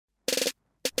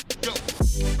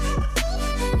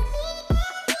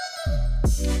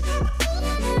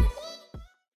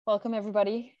Welcome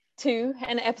everybody to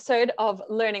an episode of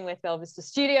Learning with Bella Vista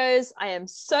Studios. I am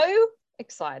so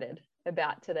excited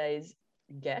about today's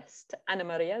guest, Ana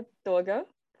Maria Dorgo.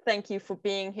 Thank you for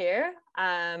being here.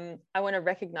 I want to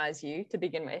recognize you to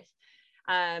begin with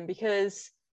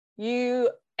because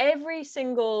every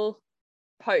single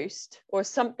post or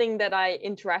something that I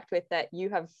interact with that you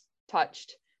have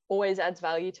touched always adds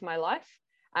value to my life.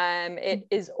 It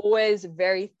is always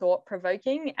very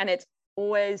thought-provoking, and it's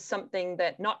always something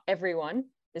that not everyone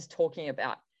is talking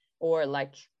about or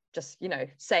like just,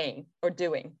 saying or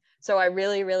doing. So I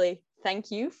really, really thank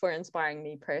you for inspiring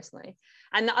me personally.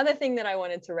 And the other thing that I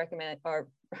wanted to recommend or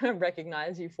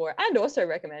recognize you for, and also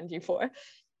recommend you for,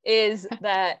 is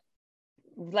that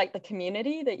like the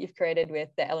community that you've created with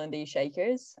the L&D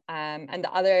Shakers and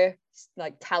the other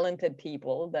like talented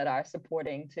people that are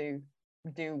supporting to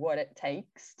do what it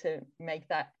takes to make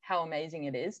that how amazing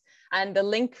it is. And the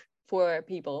link for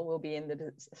people will be in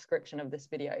the description of this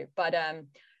video. But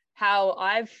how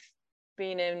I've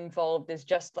been involved is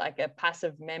just like a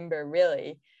passive member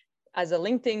really as a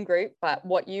LinkedIn group, but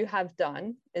what you have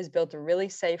done is built a really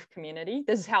safe community.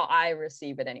 This is how I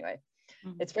receive it anyway.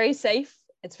 Mm-hmm. It's very safe,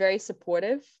 it's very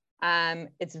supportive,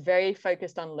 it's very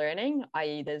focused on learning,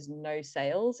 i.e. there's no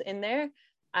sales in there.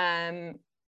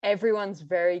 Everyone's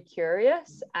very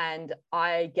curious, and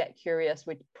I get curious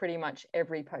with pretty much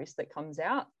every post that comes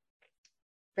out.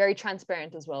 Very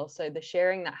transparent as well. So the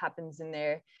sharing that happens in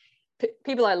there,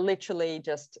 people are literally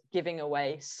just giving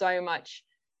away so much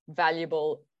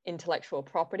valuable intellectual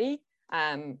property,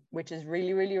 which is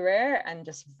really, really rare and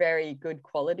just very good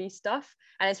quality stuff.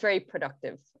 And it's very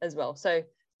productive as well. So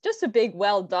just a big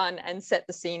well done and set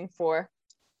the scene for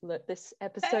this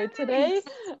episode today.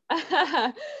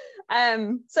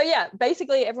 So yeah,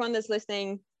 basically everyone that's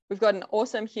listening, we've got an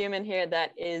awesome human here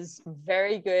that is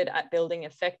very good at building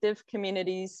effective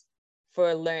communities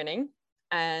for learning.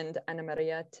 And Ana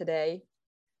Maria today,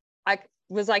 I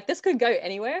was like, this could go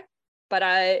anywhere.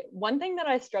 But one thing that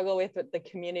I struggle with the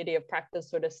community of practice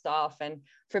sort of stuff, and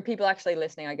for people actually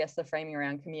listening, I guess the framing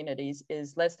around communities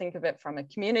is, let's think of it from a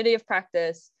community of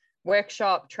practice,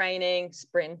 workshop, training,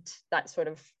 sprint, that sort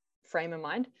of frame of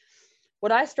mind.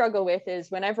 What I struggle with is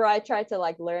whenever I try to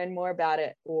like learn more about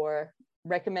it or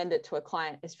recommend it to a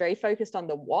client, it's very focused on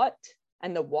the what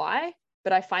and the why,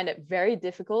 but I find it very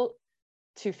difficult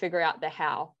to figure out the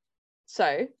how.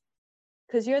 So,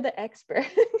 because you're the expert,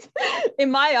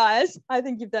 in my eyes, I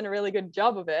think you've done a really good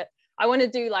job of it. I want to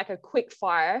do like a quick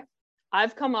fire.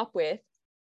 I've come up with,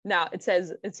 now it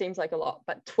seems like a lot,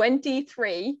 but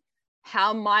 23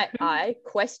 how might I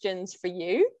questions for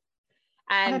you.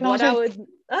 And what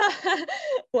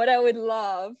I would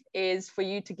love is for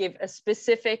you to give a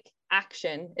specific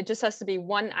action. It just has to be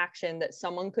one action that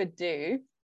someone could do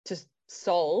to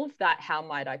solve that how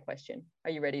might I question.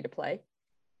 Are you ready to play?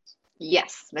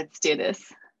 Yes, let's do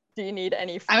this. Do you need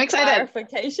any I'm excited.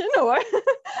 Clarification or?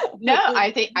 No,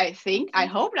 I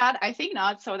hope not. I think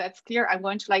not. So that's clear. I'm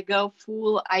going to like go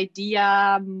full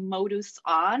idea modus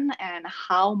on, and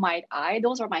how might I?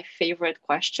 Those are my favorite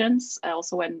questions.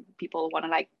 Also, when people want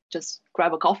to like just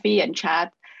grab a coffee and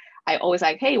chat, I always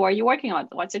like, hey, what are you working on?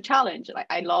 What's your challenge? Like,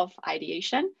 I love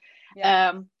ideation.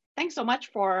 Yeah. Thanks so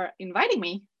much for inviting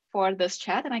me for this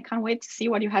chat, and I can't wait to see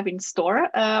what you have in store.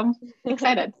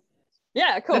 Excited.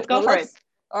 Yeah, cool. Let's go for it.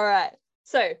 All right.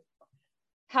 So,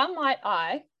 how might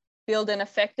I build an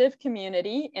effective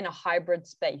community in a hybrid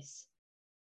space?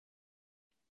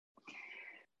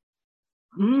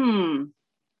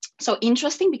 So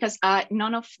interesting, because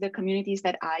none of the communities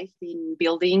that I've been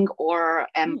building or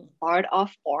am part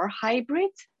of are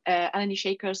hybrid. L&D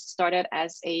Shakers started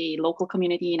as a local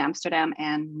community in Amsterdam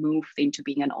and moved into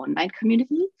being an online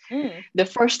community. The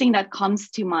first thing that comes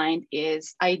to mind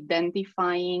is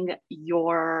identifying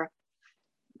your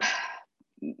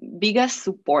biggest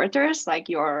supporters, like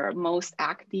your most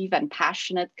active and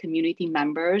passionate community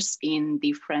members in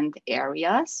different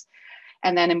areas,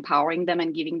 and then empowering them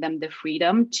and giving them the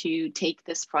freedom to take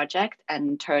this project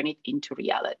and turn it into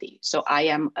reality. So I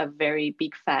am a very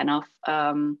big fan of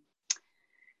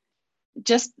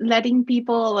just allowing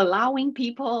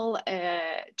people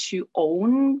to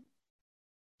own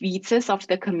pieces of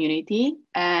the community.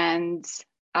 And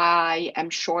I am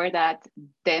sure that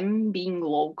them being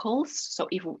locals, so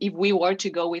if we were to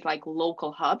go with like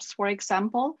local hubs, for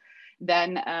example,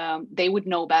 then they would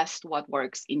know best what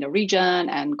works in the region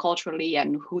and culturally,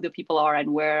 and who the people are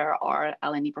and where are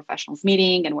L&D professionals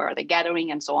meeting and where are they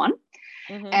gathering and so on.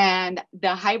 And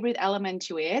the hybrid element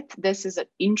to it, this is an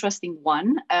interesting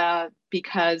one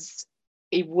because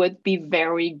it would be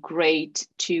very great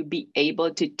to be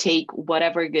able to take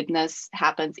whatever goodness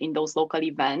happens in those local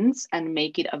events and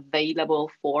make it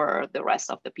available for the rest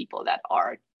of the people that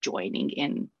are joining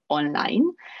in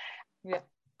online. Yeah.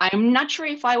 I'm not sure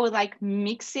if I would like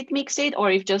mix it,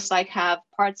 or if just like have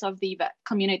parts of the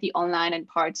community online and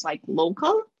parts like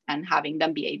local, and having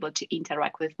them be able to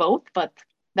interact with both. But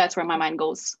that's where my mind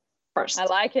goes first. I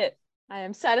like it. I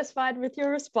am satisfied with your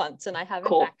response, and I have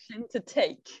an action to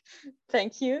take.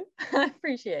 Thank you. I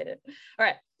appreciate it. All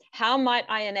right. How might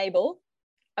I enable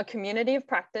a community of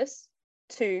practice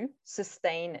to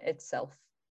sustain itself?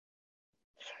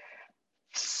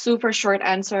 Super short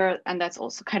answer, and that's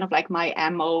also kind of like my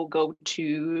MO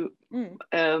go-to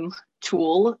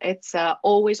tool. It's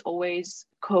always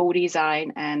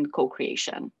co-design and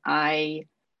co-creation. I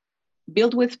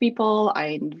build with people,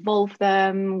 I involve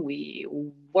them, we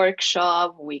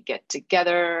workshop, we get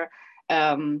together,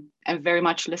 and very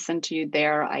much listen to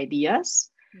their ideas.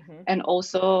 Mm-hmm. And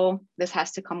also this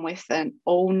has to come with an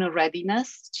own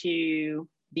readiness to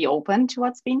be open to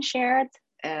what's being shared.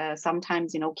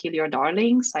 Sometimes, kill your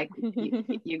darlings. Like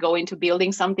you go into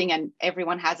building something and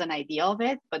everyone has an idea of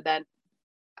it, but then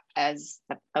as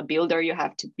a builder, you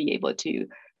have to be able to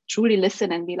truly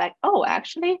listen and be like, oh,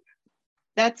 actually,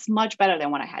 that's much better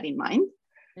than what I had in mind.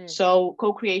 So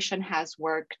co-creation has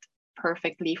worked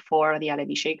perfectly for the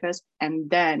LAB Shakers. And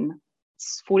then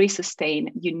fully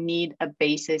sustained, you need a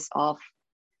basis of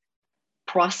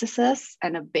processes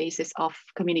and a basis of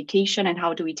communication, and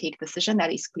how do we take decision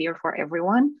that is clear for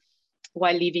everyone,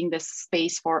 while leaving the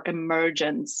space for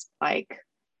emergence. Like,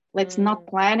 let's not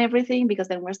plan everything, because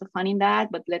then where's the fun in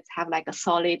that? But let's have like a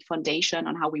solid foundation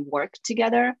on how we work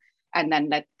together, and then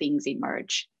let things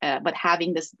emerge. But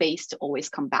having the space to always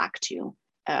come back to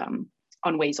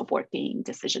on ways of working,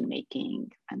 decision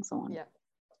making, and so on. Yeah,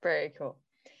 very cool.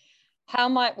 How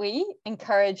might we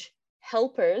encourage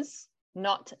helpers,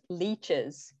 not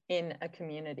leeches, in a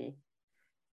community?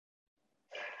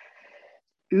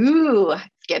 Ooh,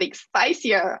 it's getting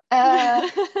spicier. I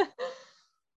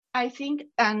think,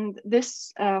 and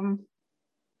this, I'm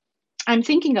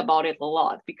thinking about it a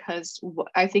lot, because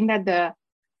I think that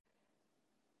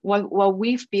what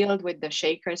we've built with the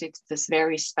Shakers, it's this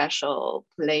very special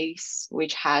place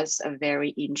which has a very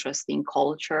interesting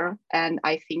culture. And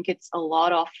I think it's a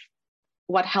lot of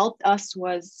what helped us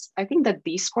was, I think, the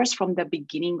discourse from the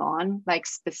beginning on, like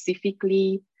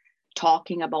specifically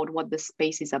talking about what the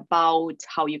space is about,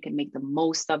 how you can make the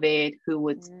most of it, who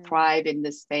would thrive in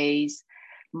the space,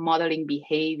 modeling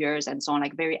behaviors and so on,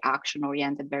 like very action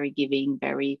oriented, very giving,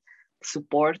 very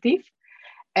supportive.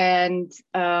 And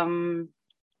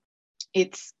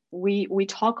we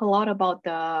talk a lot about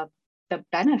the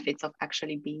benefits of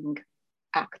actually being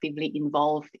actively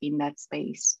involved in that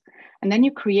space. And then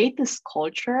you create this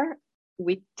culture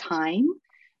with time.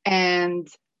 And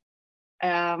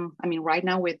I mean, right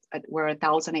now we're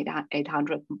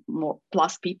 1,800 more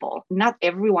plus people. Not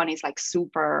everyone is like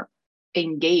super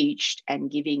engaged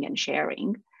and giving and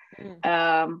sharing.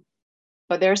 But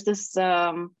there's this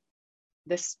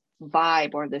this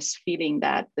vibe or this feeling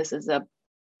that this is a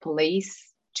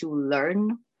place to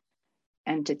learn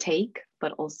and to take,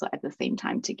 but also at the same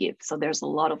time to give. So there's a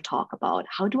lot of talk about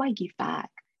how do I give back?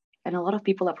 And a lot of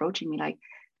people approaching me like,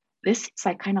 this is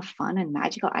like kind of fun and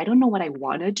magical. I don't know what I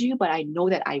want to do, but I know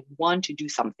that I want to do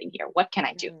something here. What can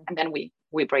I do? And then we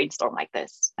brainstorm like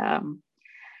this.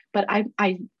 But I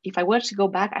if I were to go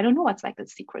back, I don't know what's like the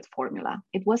secret formula.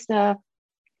 It was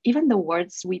even the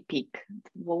words we pick,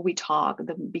 what we talk,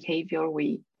 the behavior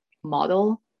we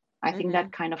model. I think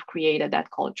that kind of created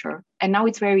that culture. And now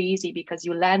it's very easy because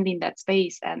you land in that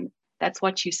space and that's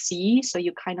what you see. So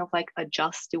you kind of like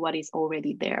adjust to what is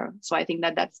already there. So I think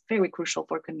that that's very crucial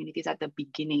for communities at the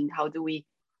beginning. How do we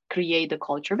create the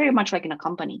culture? Very much like in a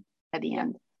company at the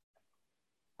end.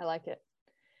 I like it.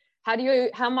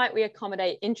 How might we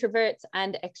accommodate introverts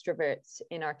and extroverts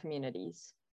in our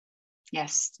communities?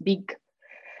 Yes, big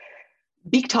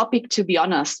topic, to be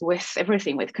honest, with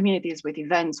everything, with communities, with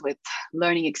events, with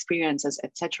learning experiences,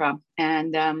 etc.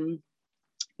 And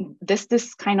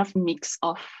this kind of mix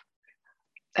of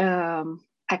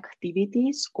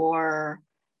activities or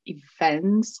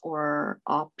events or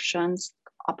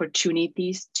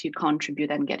opportunities to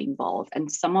contribute and get involved.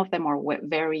 And some of them are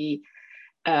very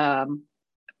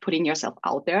putting yourself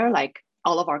out there, like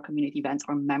all of our community events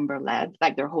are member-led,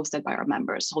 like they're hosted by our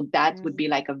members. So that would be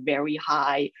like a very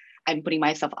high, I'm putting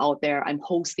myself out there, I'm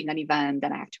hosting an event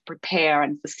and I have to prepare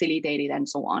and facilitate it and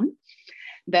so on.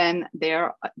 then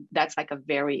that's like a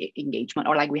very engagement.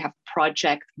 Or like we have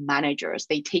project managers,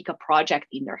 they take a project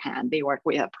in their hand, they work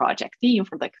with a project team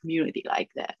for the community, like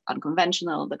the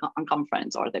unconventional, the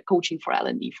unconference, or the coaching for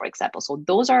L&D, for example. So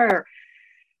those are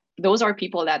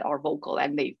people that are vocal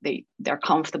and they're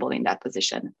comfortable in that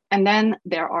position. And then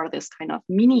there are this kind of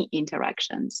mini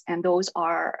interactions, and those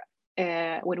are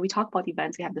when we talk about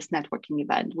events, we have this networking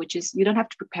event, which is you don't have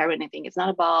to prepare anything. It's not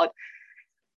about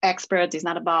experts. It's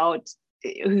not about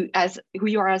who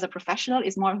you are as a professional.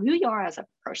 It's more who you are as a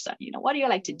person. What do you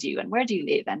like to do, and where do you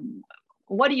live, and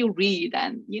what do you read,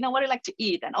 and what do you like to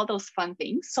eat, and all those fun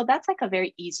things. So that's like a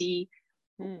very easy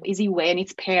way, and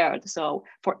it's paired. So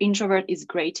for introvert, it's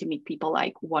great to meet people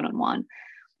like one-on-one.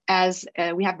 As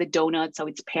we have the donut, so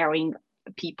it's pairing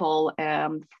people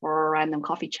for random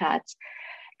coffee chats.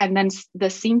 And then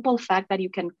the simple fact that you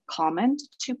can comment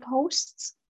to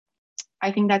posts,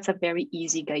 I think that's a very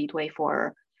easy gateway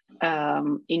for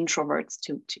introverts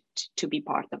to be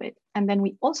part of it. And then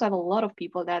we also have a lot of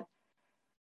people that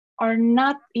are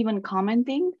not even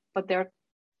commenting, but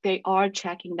they are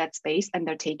checking that space and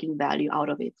they're taking value out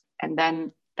of it. And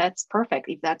then that's perfect.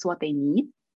 If that's what they need,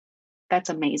 that's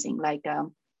amazing. Like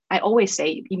I always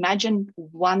say, imagine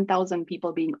 1,000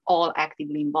 people being all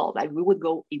actively involved. Like we would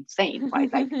go insane,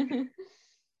 right? Like,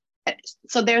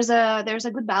 so there's a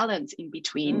good balance in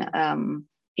between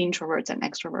introverts and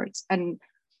extroverts. And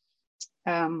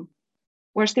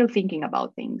we're still thinking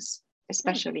about things,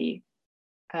 especially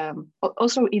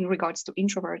also in regards to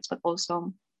introverts, but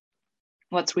also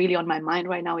what's really on my mind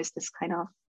right now is this kind of,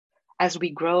 as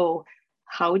we grow,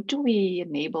 how do we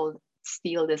enable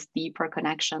still this deeper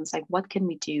connections? Like what can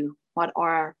we do? What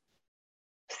are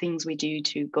things we do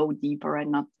to go deeper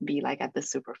and not be like at the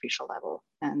superficial level?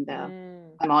 And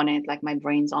I'm on it, like my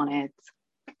brain's on it.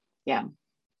 Yeah.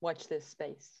 Watch this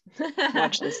space.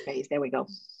 Watch this space. There we go.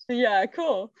 Yeah,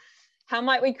 cool. How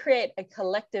might we create a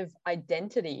collective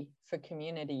identity for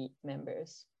community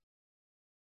members?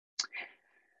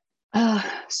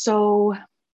 So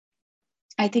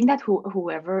I think that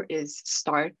whoever is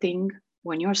starting,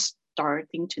 when you're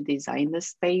starting to design the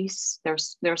space,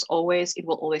 there's always, it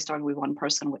will always start with one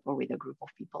person or with a group of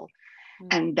people.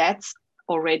 And that's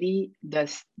already the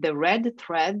red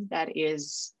thread that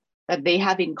they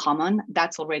have in common.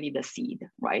 That's already the seed,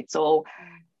 right? So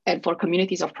and for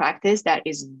communities of practice, that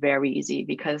is very easy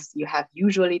because you have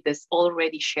usually this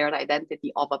already shared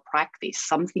identity of a practice,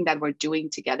 something that we're doing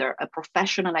together, a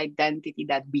professional identity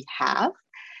that we have.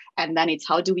 And then it's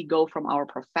how do we go from our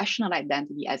professional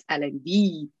identity as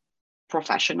L&D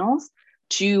professionals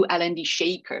to L&D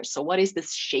shakers. So what is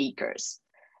this shakers?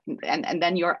 And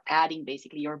then you're adding,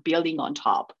 basically, you're building on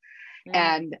top.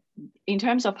 And in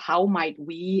terms of how might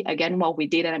we, again, what we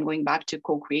did, and I'm going back to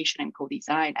co-creation and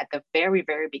co-design, at the very,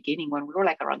 very beginning, when we were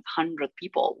like around 100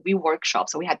 people, we workshopped.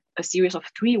 So we had a series of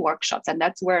 3 workshops. And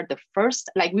that's where the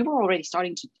first, like we were already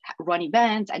starting to run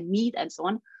events and meet and so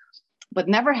on. But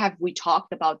never have we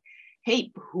talked about,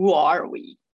 hey, who are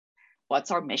we?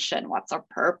 What's our mission? What's our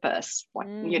purpose?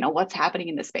 What's happening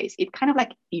in the space? It kind of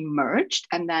like emerged.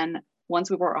 And then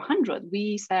once we were 100,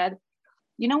 we said,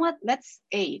 you know what, let's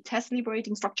test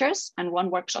liberating structures and run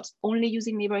workshops only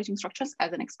using liberating structures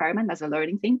as an experiment, as a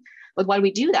learning thing. But while we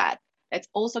do that, let's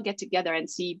also get together and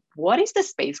see what is the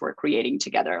space we're creating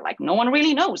together. Like no one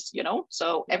really knows,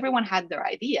 so everyone had their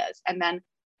ideas. And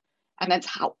that's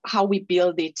how we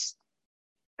build it.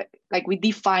 Like we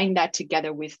define that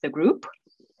together with the group.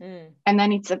 And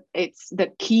then it's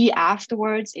the key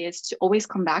afterwards is to always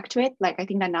come back to it. Like I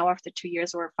think that now after 2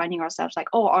 years, we're finding ourselves like,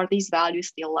 oh, are these values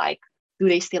still like, do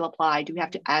they still apply? Do we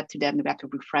have to add to them? Do we have to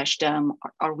refresh them?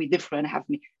 Are we different?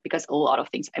 Because a lot of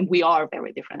things, and we are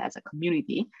very different as a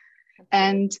community.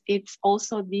 And it's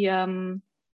also the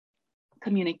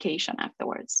communication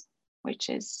afterwards, which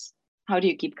is how do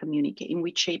you keep communicating? In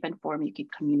which shape and form you keep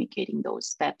communicating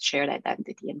that shared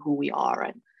identity and who we are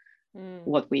and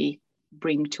what we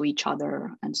bring to each other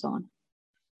and so on.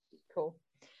 Cool.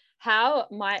 How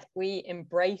might we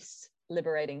embrace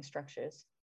liberating structures?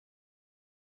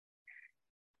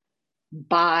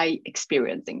 By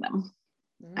experiencing them.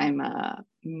 I'm a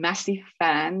massive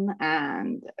fan,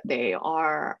 and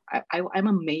I'm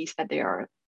amazed that they are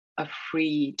a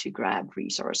free to grab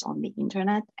resource on the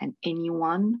internet, and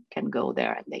anyone can go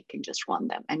there and they can just run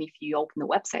them. And if you open the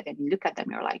website and you look at them,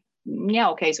 you're like, yeah,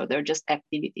 okay, so they're just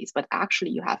activities. But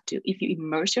actually you have to, if you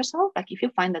immerse yourself, like if you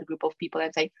find that group of people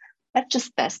and say, let's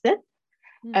just test it,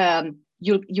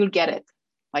 you'll get it.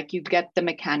 Like you get the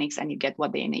mechanics and you get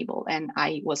what they enable. And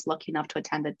I was lucky enough to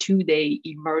attend a 2-day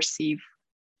immersive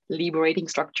liberating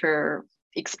structure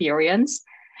experience.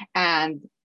 And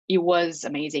it was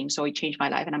amazing. So it changed my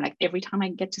life. And I'm like, every time I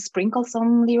get to sprinkle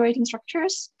some liberating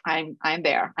structures, I'm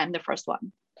there. I'm the first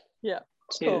one. Yeah.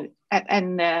 To Cool.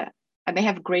 and they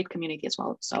have great community as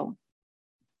well. So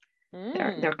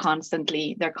they're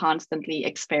constantly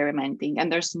experimenting,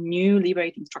 and there's new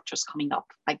liberating structures coming up.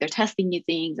 Like they're testing new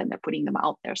things and they're putting them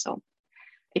out there. So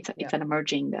it's an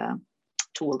emerging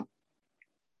tool.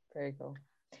 Very cool.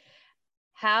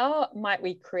 How might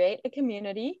we create a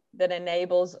community that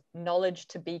enables knowledge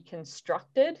to be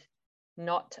constructed,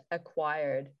 not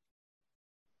acquired?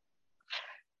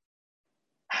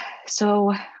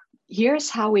 So here's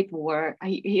how it works.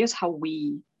 Here's how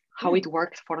it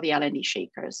worked for the L&D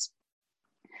Shakers.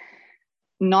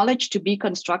 Knowledge to be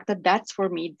constructed, that's for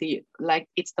me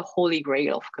it's the holy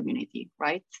grail of community,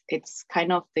 right? It's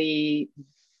kind of the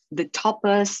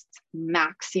toppest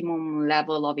maximum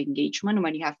level of engagement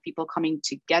when you have people coming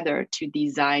together to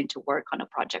design, to work on a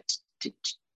project,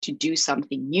 to do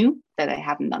something new that I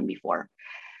haven't done before.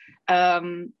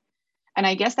 And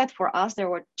I guess that for us, there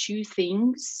were two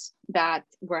things that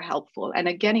were helpful. And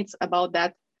again, it's about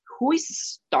that who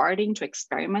is starting to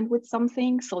experiment with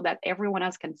something so that everyone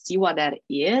else can see what that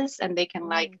is, and they can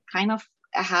kind of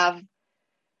have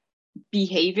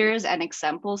behaviors and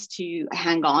examples to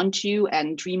hang on to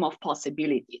and dream of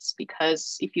possibilities.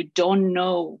 Because if you don't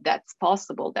know that's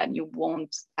possible, then you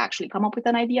won't actually come up with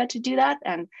an idea to do that.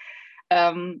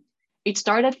 And it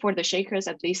started for the Shakers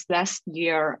at least last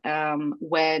year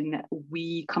when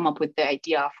we come up with the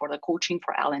idea for the coaching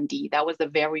for L&D. That was the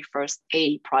very first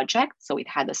A project. So it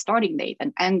had a starting date,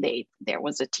 an end date. There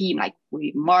was a team, like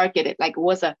we marketed, like it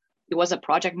was a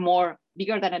project more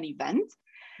bigger than an event.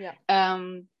 Yeah.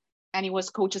 And it was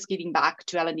coaches giving back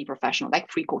to L&D professionals,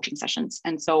 like free coaching sessions.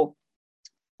 And so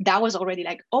that was already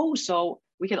like, oh, so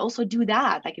we can also do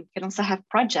that. Like we can also have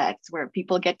projects where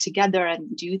people get together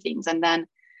and do things. And then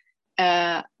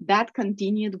that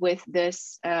continued with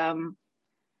this.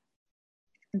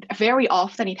 Very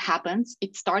often it happens,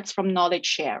 it starts from knowledge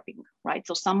sharing, right?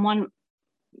 So someone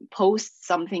posts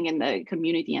something in the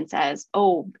community and says,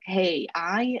 oh, hey,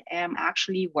 I am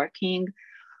actually working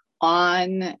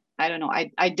on, I don't know,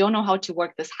 I don't know how to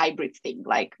work this hybrid thing.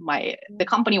 Like the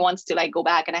company wants to like go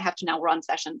back and I have to now run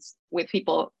sessions with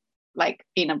people like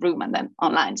in a room and then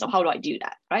online. So how do I do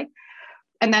that, right?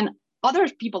 And then other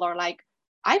people are like,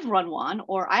 I've run one,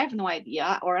 or I have no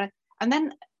idea. And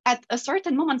then at a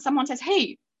certain moment, someone says,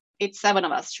 hey, it's 7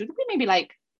 of us. Should we maybe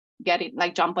like get it,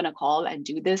 like jump on a call and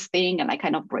do this thing and like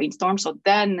kind of brainstorm? So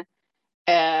then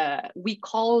we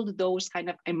called those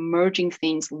kind of emerging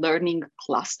things learning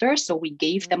clusters. So we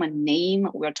gave them a name.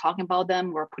 We're talking about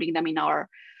them. We're putting them in our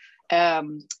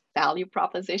value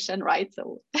proposition, right?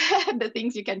 So the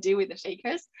things you can do with the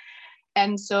Shakers.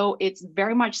 And so it's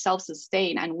very much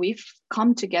self-sustained. And we've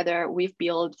come together, we've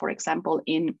built, for example,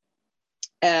 in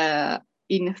 3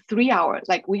 hours,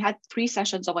 like we had 3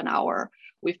 sessions of an hour,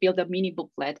 we've built a mini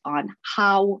booklet on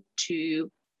how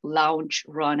to launch,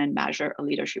 run, and measure a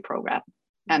leadership program.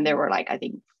 And there were like, I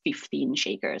think 15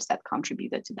 Shakers that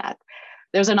contributed to that.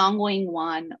 There's an ongoing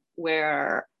one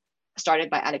where started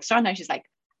by Alexandra. She's like,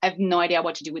 I have no idea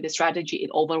what to do with this strategy.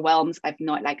 It overwhelms. I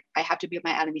have to build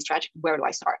my L&D strategy. Where do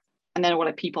I start? And then we're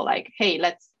like, people like, hey,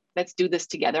 let's do this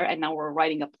together. And now we're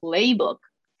writing a playbook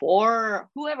for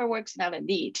whoever works in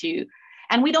L&D to,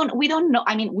 and we don't know.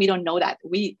 I mean, we don't know that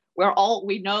we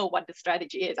know what the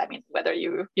strategy is. I mean, whether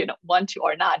you want to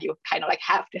or not, you kind of like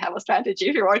have to have a strategy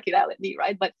if you're working L&D,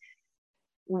 right? But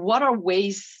what are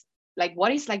ways, like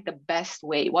what is like the best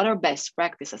way? What are best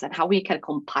practices and how we can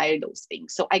compile those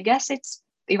things? So I guess it's,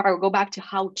 if I go back to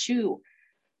how to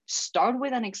start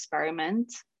with an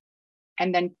experiment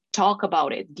and then talk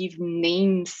about it, give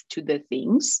names to the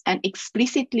things, and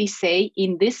explicitly say,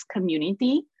 in this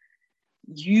community,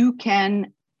 you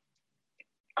can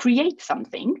create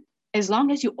something as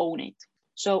long as you own it.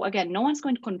 So again, no one's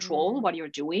going to control what you're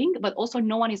doing, but also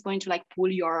no one is going to like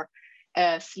pull your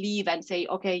sleeve and say,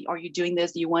 okay, are you doing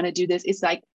this? Do you want to do this? It's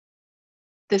like,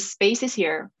 the space is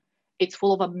here. It's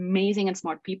full of amazing and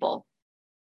smart people.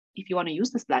 If you want to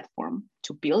use this platform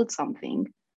to build something,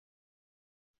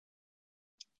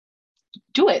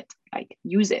 do it, like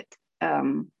use it.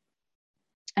 And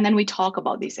then we talk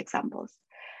about these examples.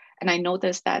 And I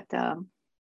noticed that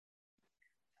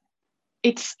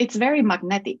it's very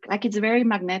magnetic. Like it's very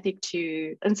magnetic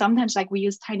to, and sometimes like we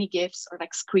use tiny GIFs or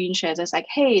like screenshots. It's like,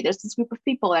 hey, there's this group of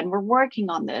people and we're working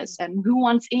on this and who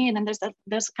wants in? And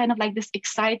there's kind of like this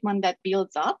excitement that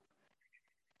builds up.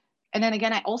 And then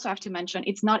again, I also have to mention,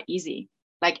 it's not easy.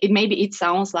 Like it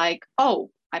sounds like,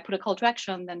 oh, I put a call to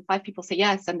action, then 5 people say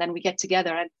yes, and then we get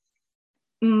together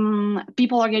and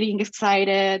people are getting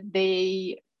excited.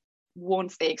 They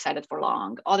won't stay excited for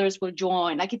long. Others will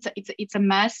join. Like it's a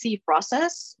massive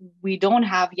process. We don't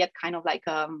have yet kind of like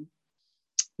a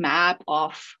map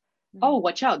of, oh,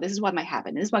 watch out, this is what might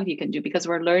happen, this is what you can do, because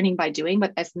we're learning by doing.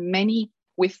 But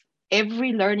with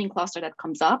every learning cluster that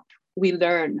comes up, we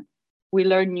learn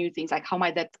new things, like how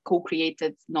might that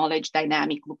co-created knowledge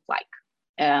dynamic look like.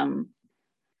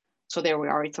 So there we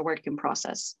are. It's a work in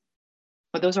process,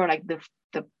 but those are like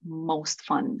the most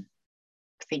fun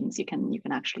things you can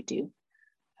actually do.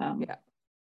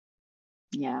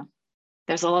 Yeah,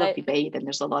 there's a lot of debate, and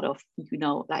there's a lot of,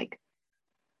 like,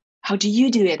 how do you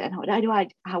do it, and how do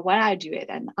I do it,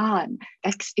 and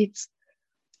it's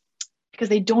because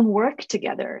they don't work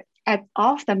together. At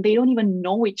often they don't even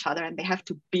know each other, and they have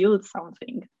to build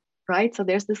something, right? So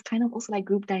there's this kind of also like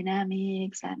group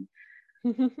dynamics, and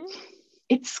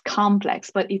it's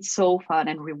complex, but it's so fun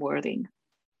and rewarding.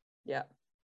 Yeah,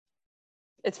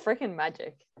 it's freaking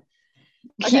magic.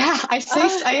 Okay. Yeah, I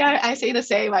say the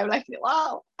same. I'm like,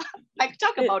 wow, I could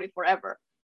talk about it forever.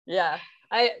 Yeah,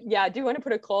 I do want to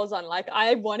put a clause on, like,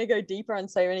 I want to go deeper on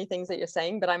so many things that you're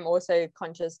saying, but I'm also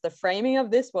conscious the framing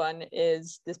of this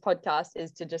podcast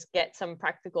is to just get some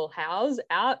practical hows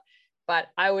out. But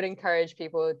I would encourage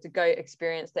people to go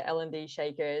experience the L&D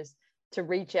Shakers, to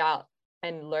reach out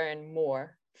and learn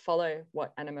more, follow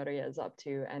what Ana Maria is up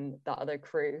to and the other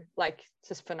crew. Like, it's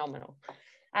just phenomenal.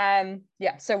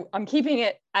 Yeah, so I'm keeping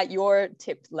it at your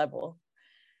tip level.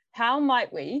 How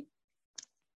might we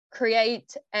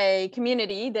create a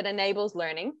community that enables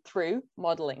learning through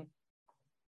modeling?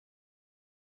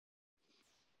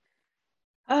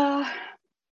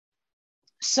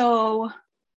 So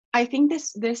I think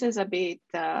this is a bit,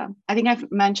 I think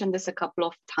I've mentioned this a couple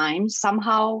of times.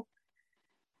 Somehow,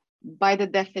 by the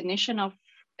definition of,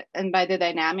 and by the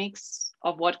dynamics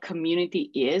of what community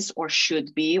is or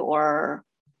should be, or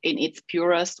in its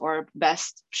purest or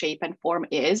best shape and form,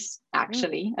 is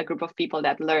actually a group of people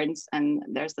that learns, and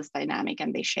there's this dynamic,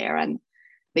 and they share and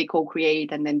they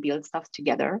co-create and then build stuff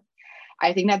together.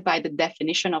 I think that by the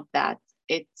definition of that,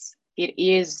 it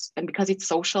is, and because it's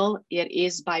social, it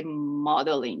is by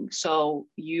modeling. So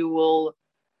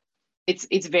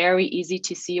it's very easy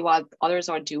to see what others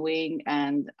are doing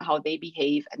and how they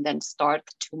behave, and then start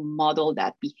to model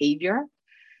that behavior.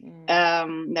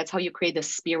 That's how you create the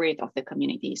spirit of the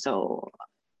community. So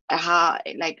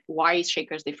like, why is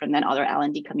Shakers different than other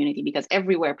L&D community? Because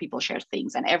everywhere people share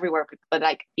things, and everywhere, but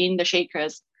like in the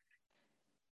Shakers,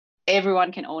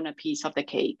 everyone can own a piece of the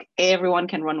cake. Everyone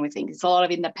can run with things. It's a lot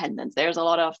of independence. There's a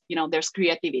lot of, there's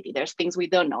creativity. There's things we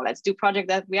don't know. Let's do project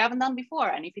that we haven't done before.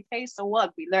 And if it fails, so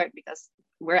what? We learn, because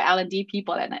we're L&D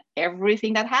people, and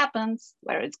everything that happens,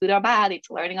 whether it's good or bad,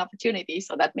 it's a learning opportunity.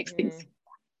 So that makes things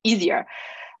easier.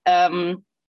 And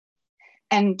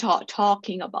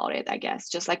talking about it, I guess,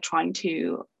 just like trying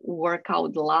to work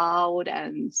out loud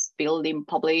and build in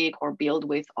public or build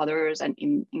with others and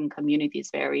in communities,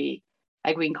 very,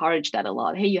 like, we encourage that a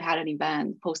lot. Hey, you had an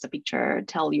event, post a picture,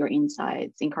 tell your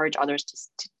insights, encourage others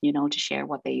to share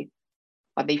what they've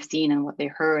seen and what they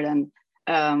heard. And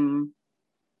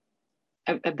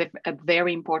a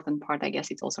very important part, I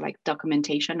guess, it's also like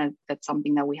documentation, and that's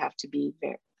something that we have to be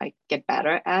get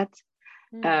better at.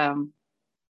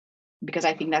 Because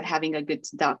I think that having a good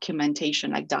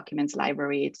documentation, like documents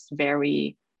library, it's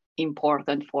very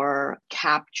important for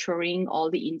capturing all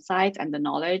the insights and the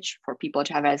knowledge for people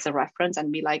to have as a reference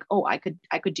and be like, oh, I could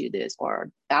do this,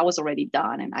 or that was already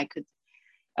done, and I could.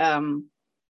 So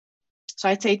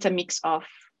I'd say it's a mix of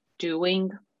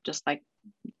doing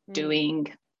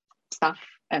stuff,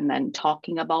 and then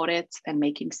talking about it and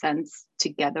making sense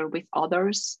together with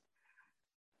others.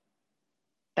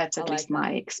 That's at least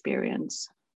my experience.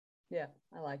 Yeah,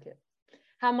 I like it.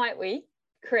 How might we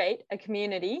create a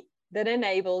community that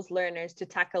enables learners to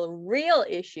tackle real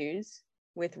issues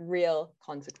with real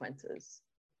consequences?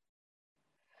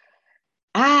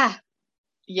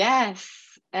 Yes.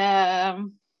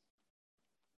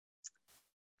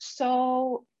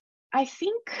 So I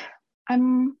think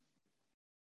I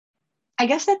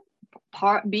guess that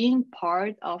being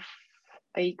part of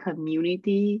a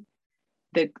community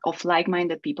of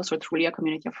like-minded people, so truly a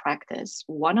community of practice,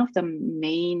 one of the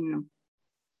main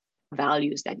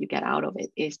values that you get out of it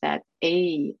is that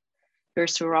you're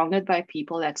surrounded by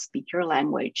people that speak your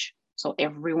language. So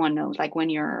everyone knows, like, when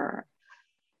you're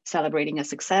celebrating a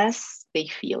success, they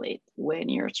feel it. When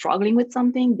you're struggling with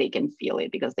something, they can feel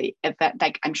it, because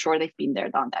I'm sure they've been there,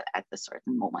 done that at a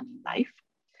certain moment in life.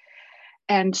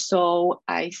 And so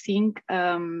I think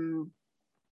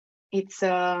it's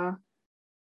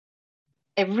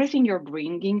everything you're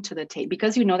bringing to the table,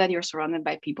 because you know that you're surrounded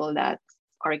by people that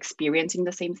are experiencing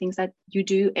the same things that you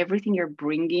do. Everything you're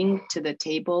bringing to the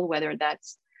table, whether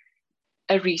that's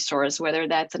a resource, whether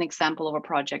that's an example of a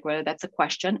project, whether that's a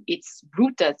question, it's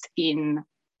rooted in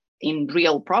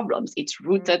real problems. It's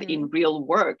rooted in real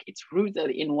work. It's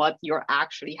rooted in what you're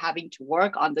actually having to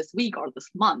work on this week or this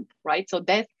month, right? So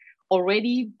that's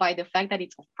already, by the fact that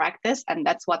it's of practice and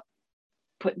that's what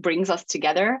brings us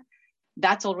together,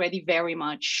 that's already very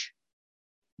much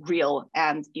real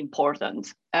and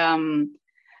important. And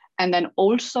then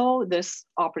also this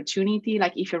opportunity,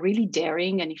 like if you're really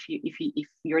daring and if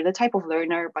you're the type of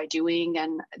learner by doing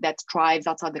and that thrives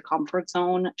outside the comfort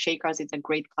zone, Shakers is a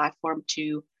great platform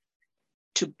to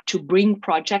bring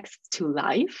projects to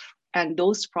life. And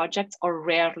those projects are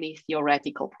rarely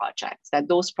theoretical projects. That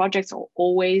those projects are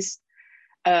always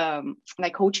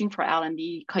like coaching for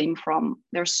L&D came from,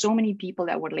 there's so many people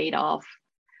that were laid off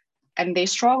and they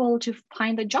struggle to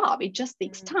find a job. It just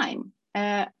takes time.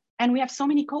 And we have so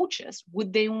many coaches.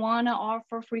 Would they want to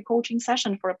offer a free coaching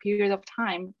session for a period of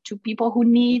time to people who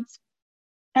need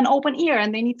an open ear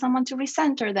and they need someone to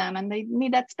recenter them and they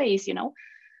need that space?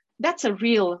 That's a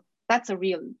real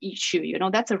issue.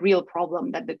 That's a real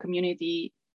problem that the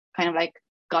community kind of like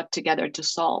got together to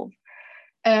solve.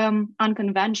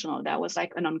 Unconventional, that was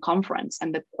like an unconference,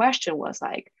 and the question was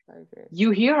like,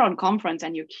 you hear unconference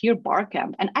and you hear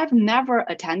Barcamp, and I've never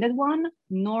attended one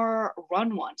nor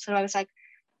run one. So I was like,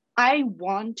 I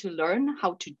want to learn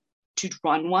how to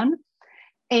run one.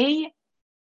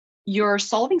 You're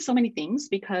solving so many things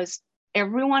because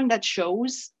everyone that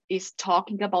shows is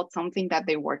talking about something that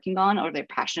they're working on or they're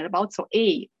passionate about. So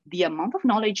the amount of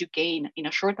knowledge you gain in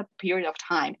a short period of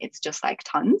time, it's just like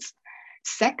tons.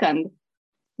 Second,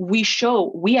 we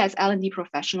as L&D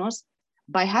professionals,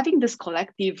 by having this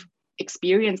collective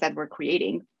experience that we're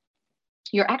creating,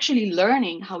 you're actually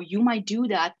learning how you might do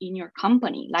that in your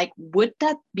company. Like, would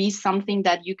that be something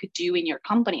that you could do in your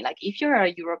company? Like if you're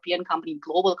a European company,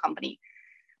 global company,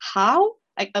 how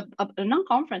like a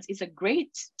non-conference is a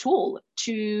great tool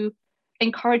to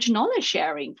encourage knowledge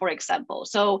sharing, for example.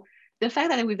 So the fact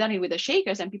that we've done it with the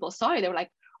Shakers and people saw it, they were like,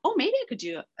 oh, maybe I could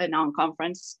do a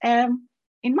non-conference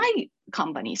in my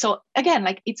company. So again,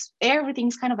 like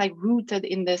everything's kind of like rooted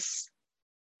in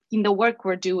the work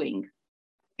we're doing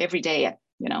every day, and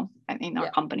in our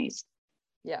companies.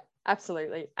 Yeah,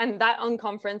 absolutely. And that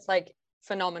unconference, like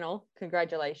phenomenal.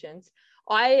 Congratulations.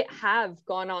 I have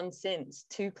gone on since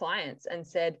to clients and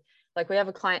said, like, we have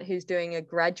a client who's doing a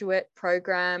graduate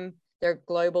program, they're a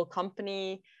global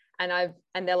company, and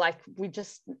they're like,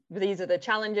 these are the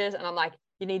challenges. And I'm like,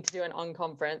 you need to do an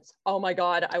on-conference. Oh my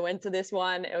God, I went to this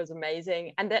one. It was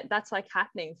amazing. And that's like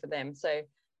happening for them. So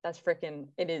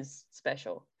it is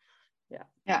special. Yeah.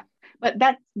 Yeah. But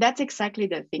that's exactly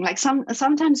the thing. Like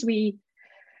sometimes we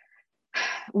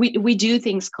do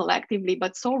things collectively,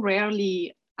 but so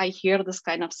rarely I hear this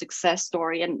kind of success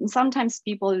story. And sometimes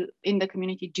people in the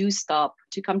community do stop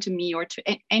to come to me or to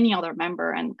any other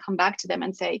member and come back to them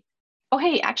and say, oh,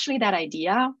 hey, actually that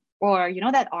idea, or,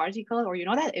 that article, or,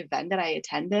 that event that I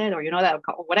attended, or, that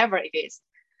whatever it is,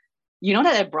 that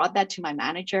I brought that to my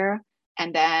manager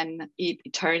and then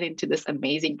it turned into this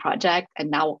amazing project.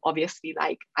 And now obviously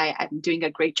like I'm doing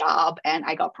a great job and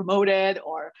I got promoted,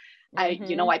 or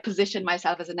I positioned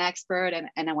myself as an expert,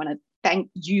 and I want to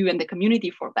thank you and the community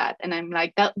for that. And I'm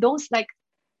like, those like,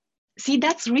 see,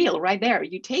 that's real right there.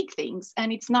 You take things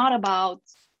and it's not about,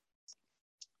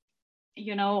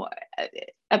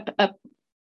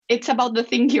 it's about the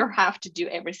thing you have to do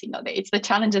every single day. It's the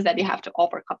challenges that you have to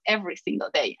overcome every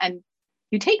single day. And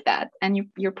you take that and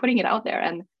you're putting it out there,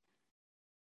 and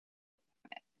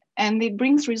it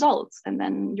brings results. And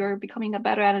then you're becoming a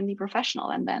better L&D professional.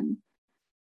 And then,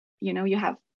 you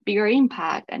have bigger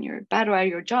impact and you're better at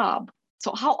your job.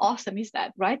 So how awesome is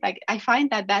that, right? Like I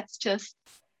find that that's just,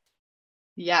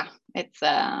 it's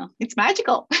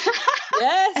magical.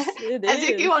 Yes, it is. As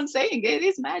you keep on saying, it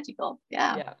is magical.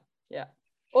 Yeah.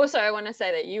 Also, I want to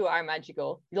say that you are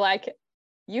magical. Like,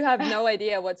 you have no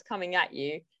idea what's coming at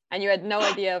you, and you had no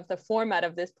idea of the format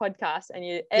of this podcast,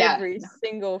 and every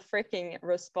single freaking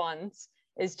response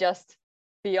is just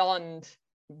beyond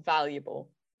valuable.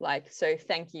 Like, so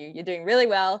thank you. You're doing really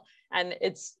well, and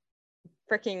it's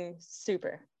freaking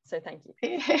super. So thank you.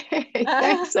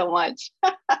 Thanks so much.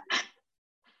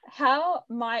 How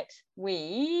might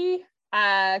we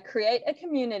create a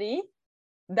community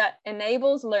that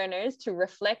enables learners to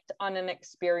reflect on an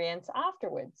experience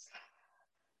afterwards?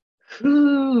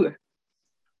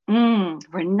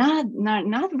 We're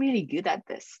not really good at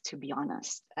this, to be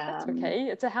honest. That's okay.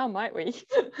 It's a how might we?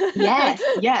 Yes.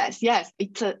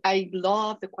 I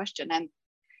love the question, and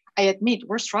I admit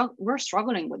we're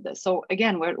struggling with this. So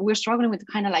again, we're struggling with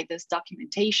kind of like this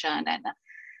documentation and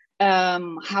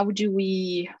how do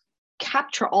we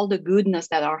capture all the goodness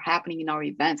that are happening in our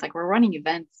events. Like we're running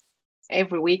events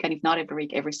every week, and if not every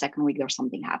week, every second week there's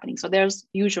something happening. So there's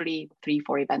usually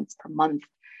 3-4 events per month,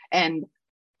 and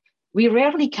we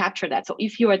rarely capture that. So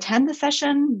if you attend the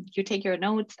session, you take your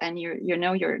notes and you're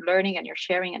learning and you're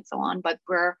sharing and so on, but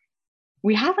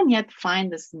we haven't yet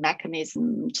find this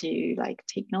mechanism to like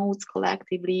take notes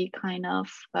collectively kind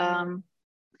of.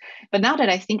 But now that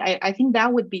I think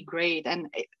that would be great.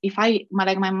 And if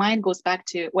my mind goes back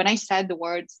to when I said the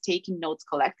words taking notes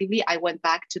collectively, I went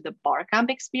back to the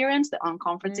Barcamp experience, the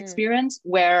on-conference experience,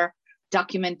 where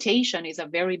documentation is a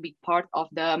very big part of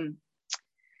the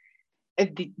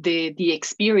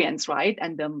experience, right?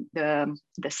 And the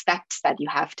steps that you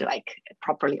have to like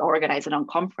properly organize it on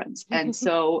conference. And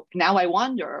so now I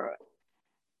wonder,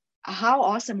 how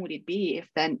awesome would it be if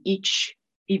then each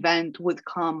event would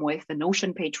come with a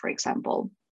Notion page, for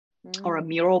example, or a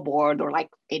Miro board, or like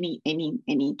any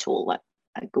tool, like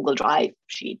a Google Drive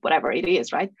sheet, whatever it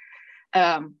is, right?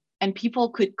 And people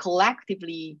could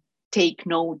collectively take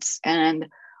notes, and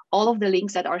all of the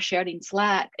links that are shared in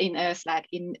in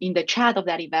the chat of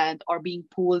that event are being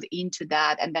pulled into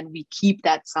that, and then we keep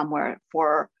that somewhere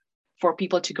for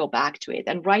people to go back to it.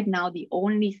 And right now, the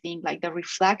only thing, like the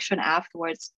reflection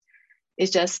afterwards,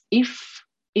 is just if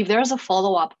there's a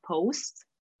follow-up post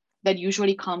that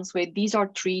usually comes with these are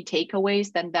 3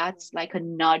 takeaways, then that's like a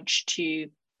nudge to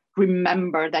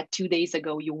remember that 2 days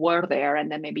ago you were there, and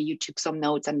then maybe you took some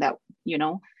notes, and that,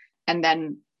 and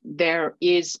then there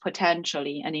is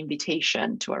potentially an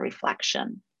invitation to a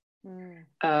reflection.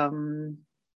 And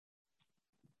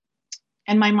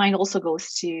my mind also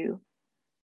goes to,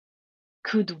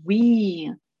 could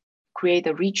we create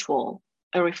a ritual,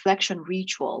 a reflection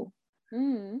ritual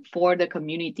for the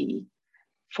community,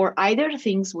 for either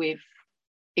things we've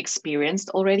experienced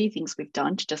already, things we've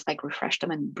done, to just like refresh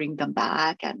them and bring them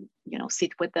back and,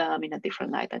 sit with them in a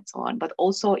different light and so on, but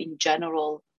also in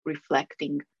general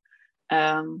reflecting.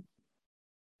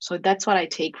 So that's what I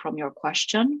take from your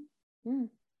question.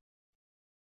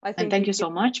 I think, and thank you so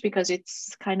much, because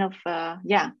it's kind of,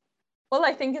 Well,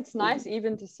 I think it's nice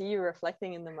even to see you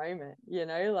reflecting in the moment,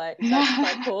 like that's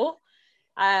quite cool.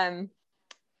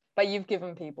 But you've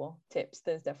given people tips.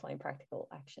 There's definitely practical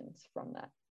actions from that.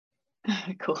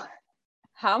 Cool.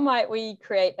 How might we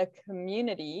create a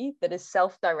community that is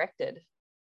self-directed?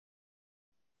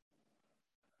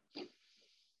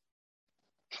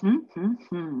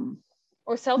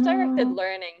 Or self-directed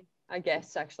learning, I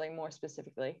guess, actually, more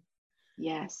specifically.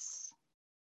 Yes.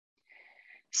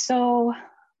 So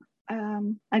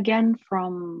again,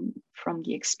 from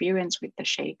the experience with the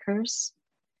Shakers,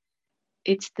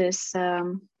 it's this,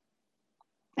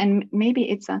 and maybe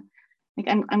it's like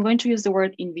I'm going to use the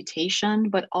word invitation,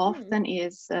 but often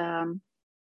is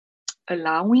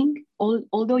allowing,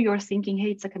 although you're thinking,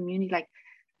 hey, it's a community, like,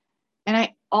 and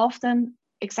I often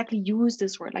exactly use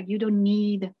this word, like, you don't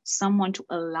need someone to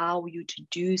allow you to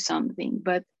do something,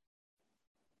 but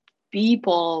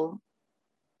people,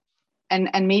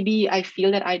 and maybe I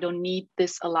feel that I don't need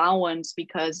this allowance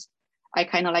because I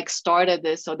kind of like started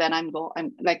this, so then I'm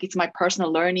like, it's my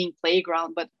personal learning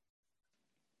playground. But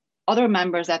other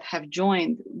members that have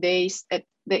joined, they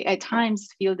at times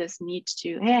feel this need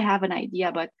to, hey, I have an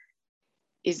idea, but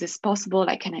is this possible?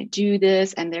 Like, can I do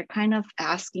this? And they're kind of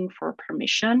asking for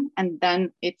permission. And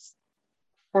then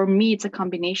for me, it's a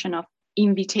combination of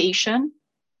invitation,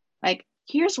 like,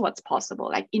 here's what's possible.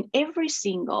 Like, in every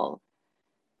single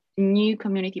new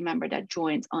community member that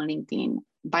joins on LinkedIn,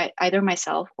 by either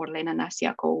myself or Lena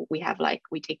Nasiako, we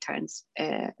take turns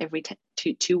every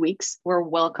 2 weeks. We're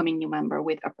welcoming new member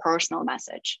with a personal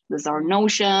message. There's our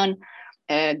Notion.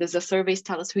 There's a surveys,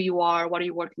 tell us who you are, what are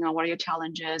you working on, what are your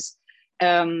challenges.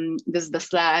 There's the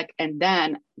Slack, and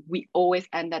then we always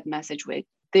end that message with,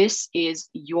 this is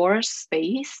your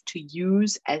space to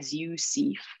use as you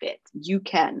see fit. You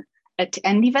can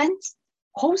attend events,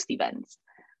 host events,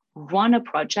 run a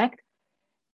project,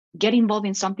 get involved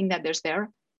in something that there's there,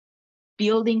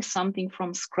 building something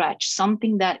from scratch,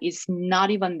 something that is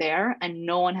not even there and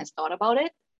no one has thought about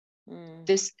it.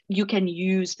 You can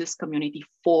use this community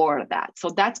for that. So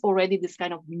that's already this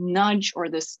kind of nudge, or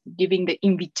this giving the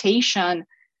invitation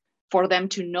for them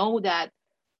to know that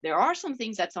there are some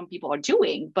things that some people are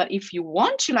doing, but if you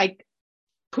want to like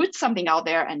put something out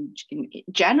there and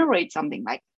generate something,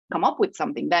 like come up with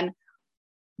something, then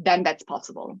that's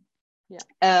possible.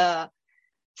 Yeah.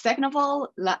 Second of all,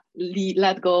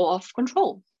 let go of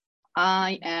control.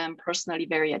 I am personally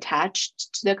very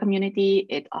attached to the community.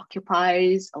 It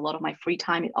occupies a lot of my free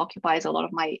time. It occupies a lot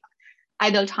of my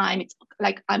idle time. It's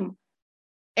like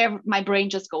my brain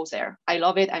just goes there. I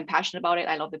love it. I'm passionate about it.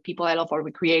 I love the people. I love what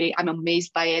we're creating. I'm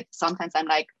amazed by it. Sometimes I'm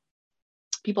like,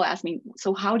 people ask me,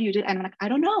 so how do you do it? And I'm like, I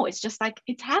don't know. It's just like,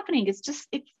 it's happening. It's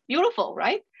beautiful,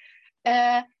 right?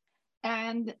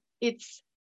 And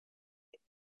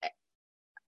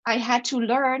I had to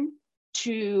learn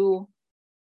to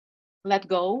let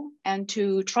go and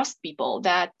to trust people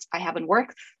that I haven't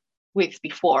worked with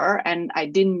before and I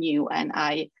didn't knew. And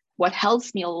what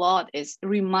helps me a lot is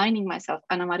reminding myself,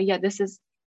 Ana Maria, this is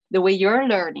the way you're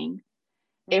learning.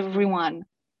 Everyone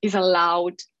is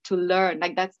allowed to learn.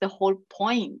 Like that's the whole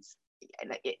point.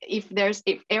 If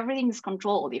everything's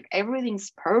controlled, if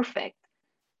everything's perfect,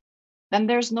 then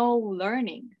there's no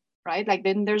learning, right? Like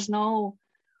then there's no,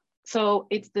 so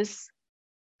it's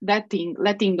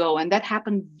letting go. And that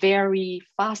happened very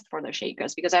fast for the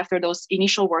Shakers, because after those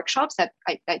initial workshops that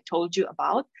I told you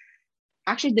about,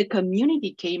 actually the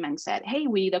community came and said, hey,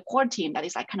 the core team that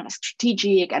is like kind of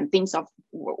strategic and thinks of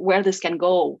where this can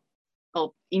go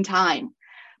in time.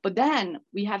 But then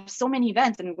we have so many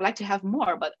events and we'd like to have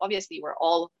more, but obviously we're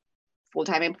all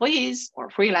full-time employees or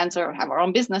freelancer or have our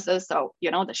own businesses. So,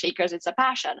 the Shakers, it's a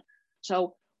passion.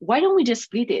 So why don't we just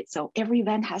split it? So every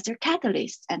event has their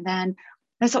catalyst. And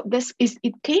so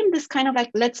it came this kind of like,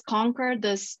 let's conquer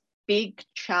this big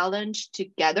challenge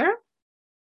together.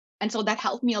 And so that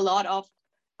helped me a lot of,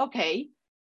 okay,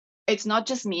 it's not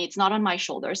just me, it's not on my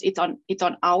shoulders, it's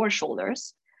on our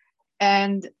shoulders.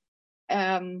 And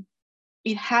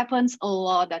it happens a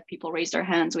lot that people raise their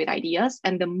hands with ideas.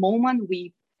 And the moment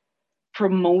we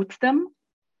promote them,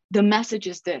 the message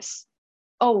is this: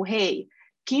 oh, hey,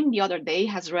 Kim the other day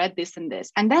has read this and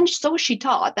this. And then so she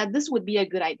thought that this would be a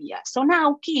good idea. So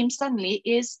now Kim suddenly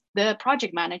is the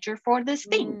project manager for this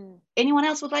thing. Anyone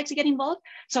else would like to get involved?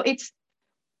 So it's,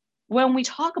 when we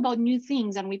talk about new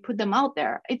things and we put them out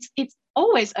there, it's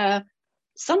always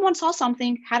someone saw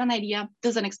something, had an idea,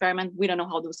 does an experiment. We don't know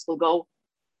how this will go.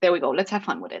 There we go. Let's have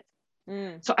fun with it.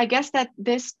 So I guess that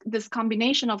this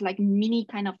combination of like mini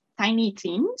kind of tiny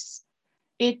things,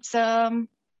 it's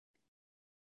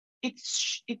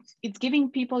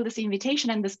giving people this invitation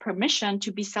and this permission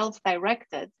to be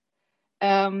self-directed.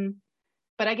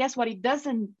 But I guess what it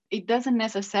doesn't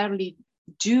necessarily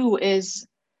do is,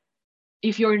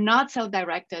 if you're not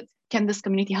self-directed, can this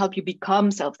community help you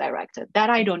become self-directed? That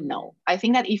I don't know. I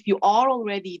think that if you are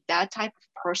already that type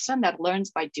of person that learns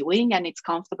by doing and it's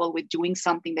comfortable with doing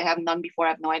something they haven't done before, I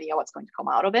have no idea what's going to come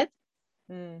out of it,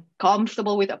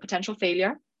 comfortable with a potential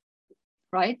failure,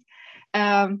 right?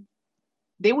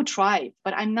 They would try,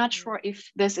 but I'm not sure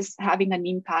if this is having an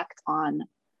impact on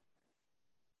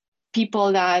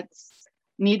people that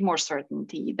need more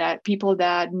certainty, that people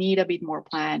that need a bit more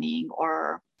planning,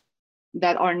 or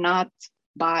that are not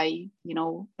by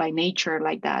nature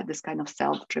like that, this kind of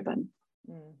self-driven.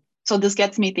 So this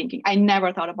gets me thinking. I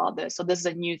never thought about this. So this is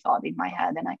a new thought in my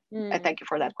head. And I thank you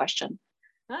for that question.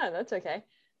 Oh, that's okay.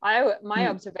 My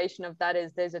observation of that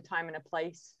is there's a time and a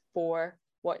place for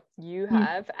what you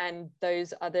have, and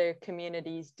those other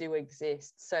communities do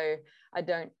exist. So I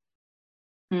don't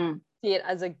see it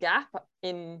as a gap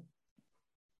in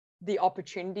the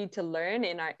opportunity to learn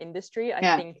in our industry.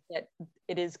 I think that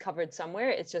it is covered somewhere.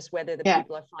 It's just whether the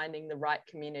people are finding the right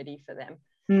community for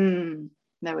them.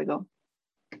 There we go.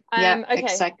 Okay.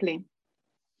 Exactly.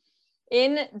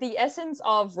 In the essence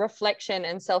of reflection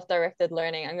and self-directed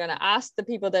learning, I'm going to ask the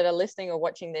people that are listening or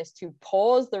watching this to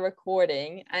pause the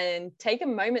recording and take a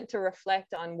moment to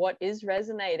reflect on what is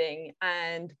resonating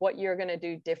and what you're going to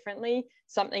do differently,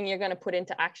 something you're going to put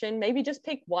into action. Maybe just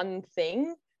pick one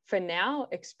thing for now,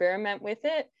 experiment with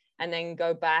it, and then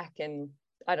go back and,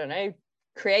 I don't know,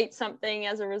 create something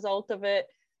as a result of it,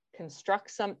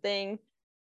 construct something,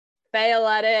 fail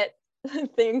at it,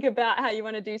 think about how you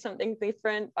want to do something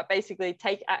different, but basically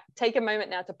take a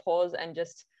moment now to pause and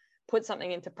just put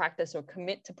something into practice, or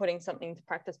commit to putting something into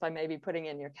practice by maybe putting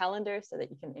in your calendar so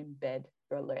that you can embed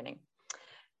your learning.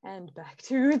 And back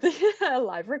to the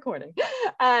live recording.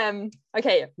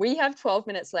 Okay, we have 12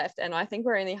 minutes left, and I think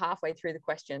we're only halfway through the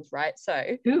questions, right?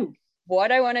 So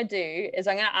what I want to do is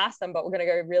I'm going to ask them, but we're going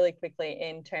to go really quickly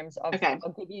in terms of,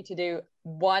 I'll give you to do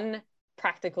one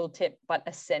practical tip, but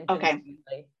a sentence.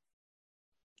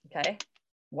 Okay,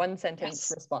 one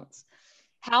sentence response.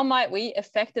 How might we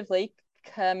effectively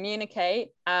communicate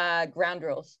ground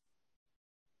rules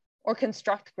or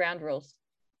construct ground rules?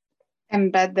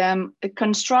 Embed them,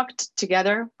 construct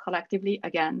together collectively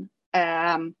again,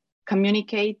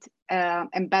 communicate,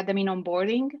 embed them in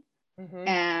onboarding,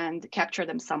 and capture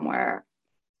them somewhere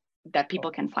that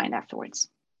people can find afterwards.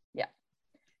 Yeah.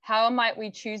 How might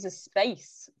we choose a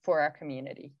space for our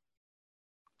community?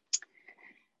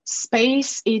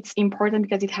 Space, it's important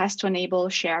because it has to enable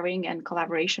sharing and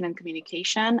collaboration and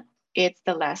communication. It's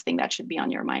the last thing that should be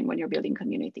on your mind when you're building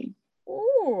community.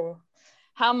 Ooh.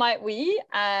 How might we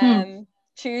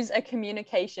choose a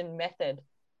communication method?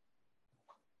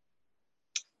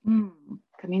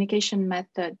 Communication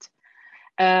method.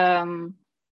 I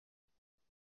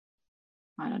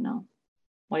don't know.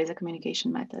 What is a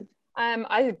communication method?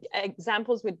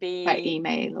 Examples would be by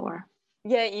email or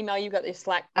email. You've got this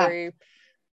Slack group.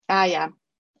 Yeah.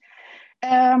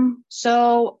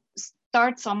 So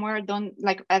start somewhere. Don't,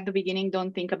 like, at the beginning,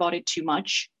 don't think about it too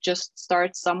much. Just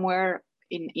start somewhere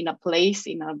in a place,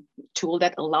 in a tool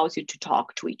that allows you to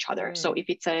talk to each other. So if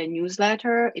it's a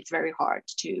newsletter, it's very hard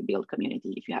to build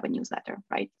community if you have a newsletter,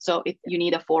 right? So you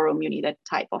need a forum, you need a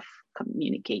type of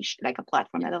communication, like a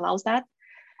platform that allows that.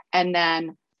 And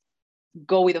then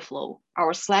go with the flow.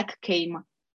 Our Slack came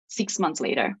 6 months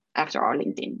later after our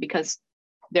LinkedIn, because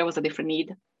there was a different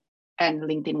need and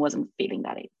LinkedIn wasn't feeling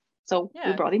that need. So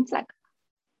we brought in Slack.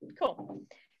 Cool.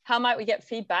 How might we get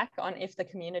feedback on if the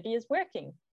community is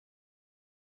working?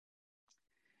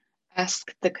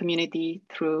 Ask the community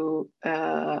through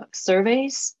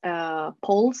surveys,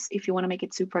 polls, if you want to make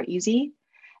it super easy.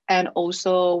 And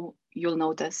also you'll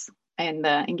notice in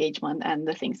the engagement and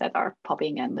the things that are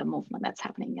popping and the movement that's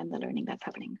happening and the learning that's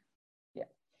happening. Yeah.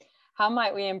 How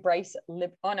might we embrace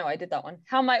oh no, I did that one.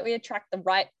 How might we attract the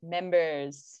right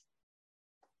members?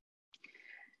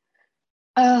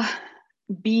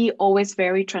 Be always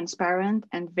very transparent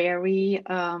and very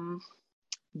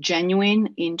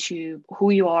genuine into who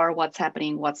you are, what's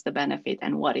happening, what's the benefit,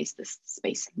 and what is this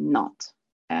space not.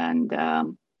 And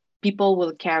people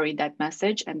will carry that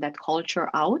message and that culture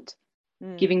out.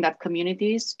 Giving that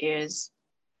communities is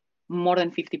more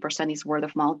than 50% is word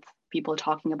of mouth, people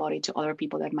talking about it to other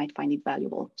people that might find it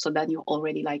valuable. So then you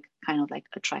already kind of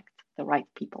attract the right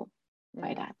people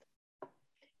by that.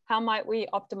 How might we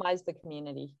optimize the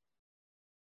community?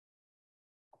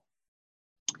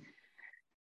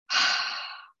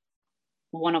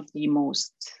 One of the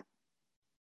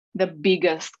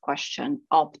biggest question,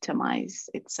 optimize.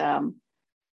 It's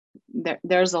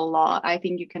there's a lot. I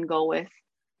think you can go with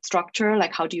structure,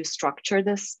 like how do you structure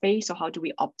this space? Or how do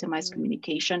we optimize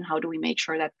communication? How do we make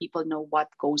sure that people know what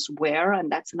goes where?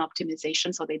 And that's an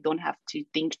optimization, so they don't have to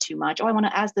think too much. Oh, I want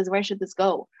to ask this, where should this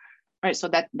go? Right, so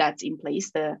that's in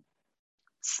place, the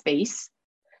space.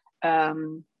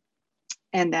 And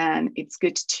then it's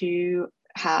good to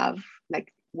have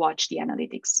watch the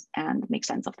analytics and make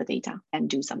sense of the data and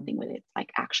do something with it,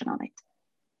 like action on it.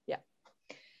 Yeah.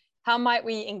 How might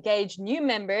we engage new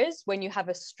members when you have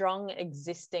a strong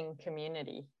existing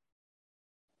community?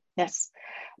 Yes,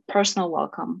 personal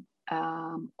welcome.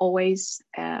 Always,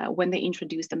 when they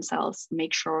introduce themselves,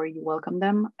 make sure you welcome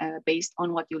them based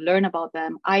on what you learn about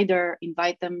them. Either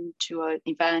invite them to an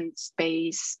event,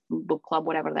 space, book club,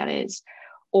 whatever that is,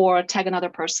 or tag another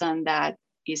person that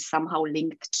is somehow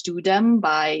linked to them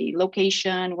by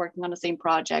location, working on the same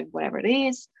project, whatever it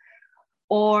is.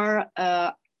 Or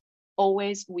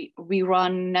always, we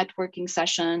run networking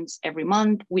sessions every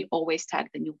month. We always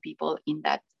tag the new people in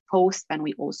that post, and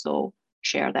we also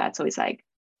share that. So it's like,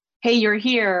 hey, you're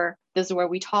here. This is where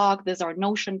we talk. This is our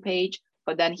Notion page.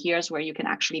 But then here's where you can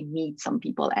actually meet some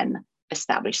people and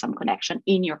establish some connection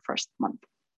in your first month.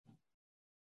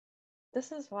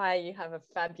 This is why you have a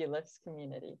fabulous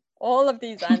community. All of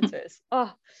these answers.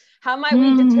 How might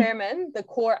we determine the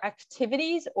core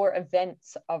activities or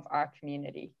events of our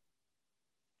community?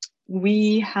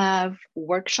 We have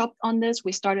workshopped on this.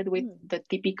 We started with the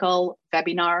typical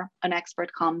webinar. An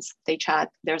expert comes, they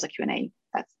chat, there's a Q&A.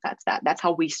 That's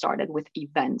how we started with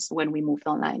events when we moved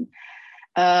online.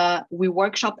 We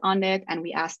workshopped on it and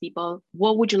we asked people,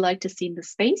 what would you like to see in the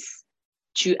space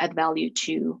to add value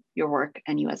to your work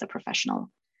and you as a professional?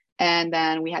 And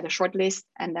then we had a short list,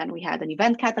 and then we had an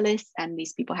event catalyst, and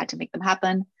these people had to make them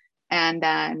happen. And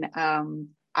then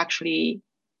actually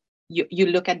you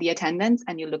look at the attendance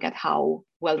and you look at how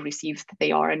well received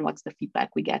they are and what's the feedback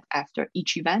we get after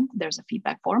each event. There's a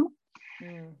feedback form.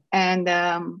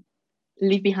 And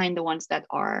leave behind the ones that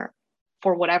are,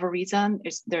 for whatever reason,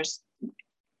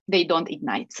 they don't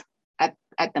ignite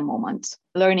at the moment.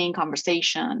 Learning,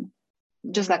 conversation,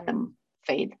 just let them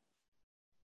fade.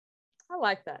 I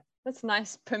like that. That's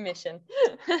nice permission.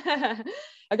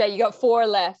 Okay, you got 4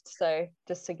 left. So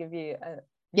just to give you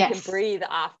you can breathe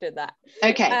after that.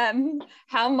 Okay.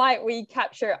 How might we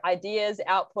capture ideas,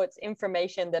 outputs,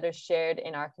 information that are shared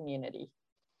in our community?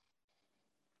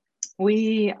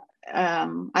 We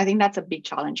I think that's a big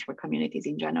challenge for communities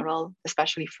in general,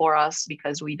 especially for us,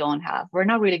 because we're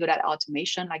not really good at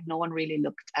automation. Like no one really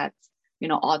looked at,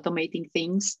 automating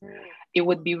things. It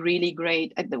would be really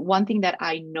great. The one thing that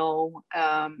I know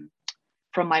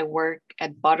from my work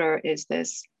at Butter is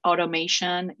this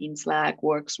automation in Slack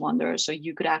works wonders. So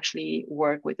you could actually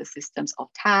work with the systems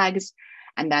of tags,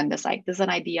 and then there's an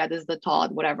idea, this is the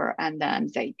thought, whatever, and then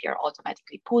Zapier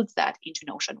automatically pulls that into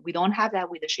Notion. We don't have that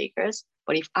with the Shakers,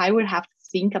 but if I would have to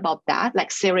think about that,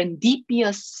 like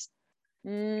serendipitous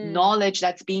knowledge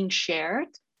that's being shared,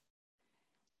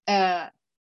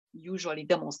 usually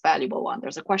the most valuable one.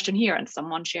 There's a question here and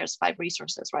someone shares 5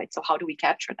 resources, right? So how do we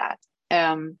capture that?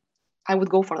 I would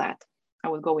go for that. I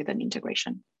would go with an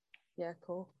integration. Yeah,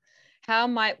 cool. How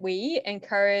might we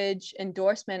encourage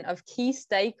endorsement of key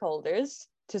stakeholders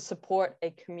to support a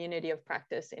community of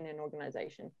practice in an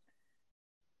organization?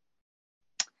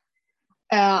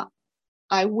 I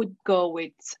would go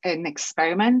with an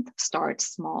experiment, start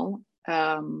small.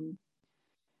 Find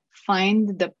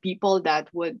the people that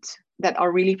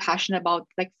are really passionate about,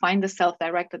 like find the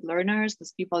self-directed learners,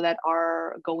 those people that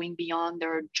are going beyond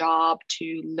their job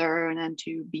to learn and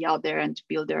to be out there and to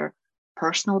build their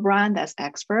personal brand as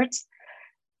experts.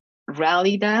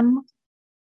 Rally them,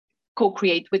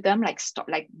 co-create with them, like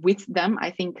with them.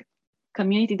 I think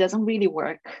community doesn't really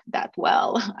work that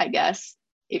well, I guess,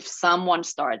 if someone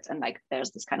starts and like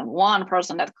there's this kind of one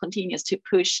person that continues to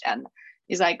push and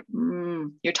is like,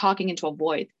 you're talking into a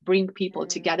void. Bring people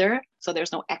together so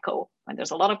there's no echo. When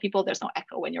there's a lot of people, there's no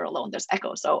echo. When you're alone, there's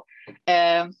echo. So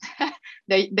there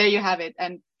you have it.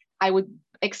 And I would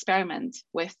experiment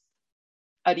with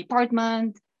a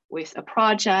department, with a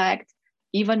project,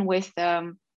 even with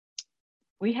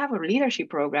we have a leadership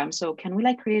program. So can we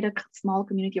create a small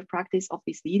community of practice of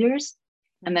these leaders?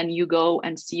 And then you go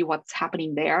and see what's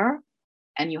happening there.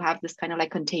 And you have this kind of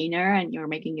container and you're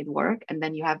making it work. And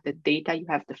then you have the data, you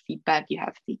have the feedback, you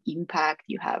have the impact,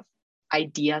 you have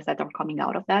ideas that are coming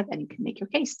out of that. And you can make your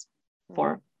case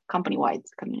for company-wide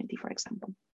community, for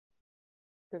example.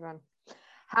 Good one.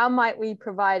 How might we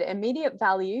provide immediate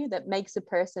value that makes a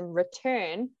person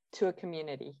return to a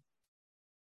community?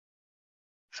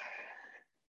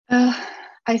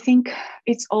 I think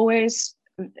it's always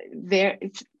there.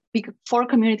 For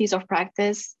communities of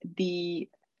practice, the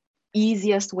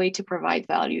easiest way to provide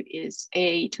value is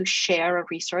to share a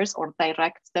resource or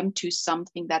direct them to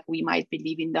something that we might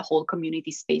believe in the whole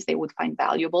community space they would find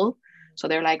valuable. So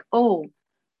they're like, oh,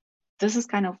 this is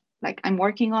kind of like I'm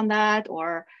working on that,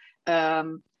 or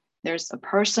there's a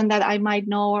person that I might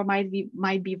know or might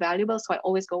be valuable. So I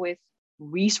always go with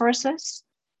resources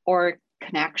or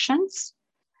connections,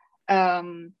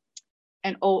 and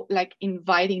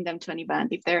inviting them to an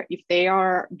event. If they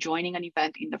are joining an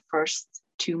event in the first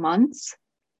 2 months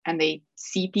and they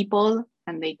see people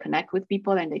and they connect with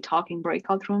people and they talk in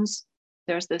breakout rooms,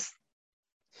 there's this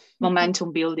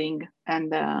momentum building,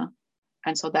 and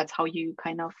so that's how you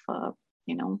kind of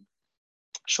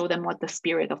show them what the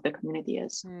spirit of the community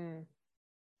is.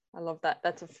 I love that.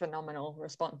 That's a phenomenal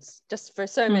response, just for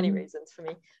so many reasons for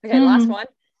me. Okay, last one.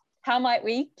 How might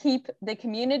we keep the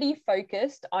community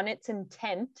focused on its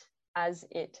intent as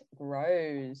it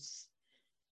grows?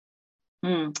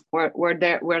 We're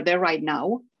there right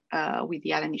now with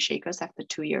the L&D Shakers after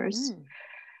 2 years.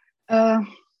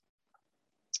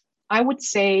 I would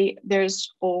say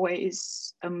there's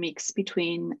always a mix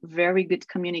between very good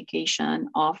communication,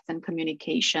 often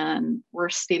communication. We're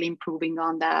still improving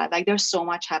on that. There's so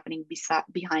much happening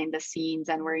behind the scenes,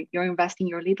 and you're investing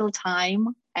your little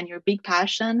time and your big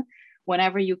passion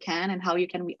whenever you can and how you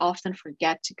can. We often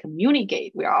forget to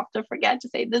communicate. We often forget to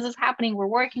say, this is happening, we're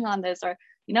working on this, or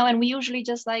and we usually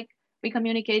just we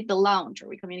communicate the launch or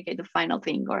we communicate the final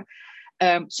thing, or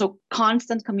so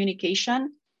constant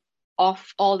communication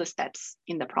of all the steps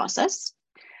in the process,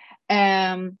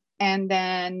 and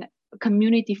then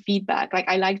community feedback.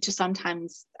 I like to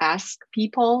sometimes ask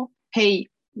people, hey,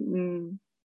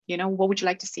 what would you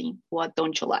like to see? What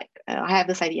don't you like? I have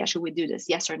this idea, should we do this?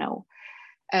 Yes or no?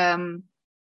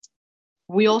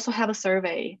 We also have a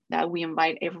survey that we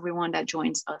invite everyone that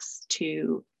joins us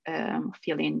to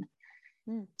fill in.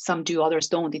 Some do, others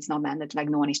don't. It's not mandatory,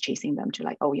 no one is chasing them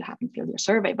to oh, you haven't filled your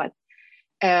survey, but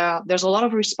there's a lot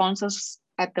of responses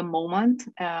at the moment.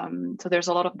 So there's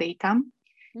a lot of data,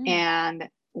 and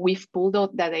we've pulled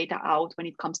out that data out when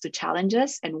it comes to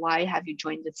challenges and why have you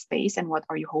joined the space and what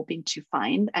are you hoping to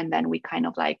find. And then we kind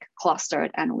of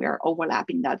clustered, and we're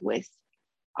overlapping that with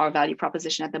our value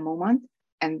proposition at the moment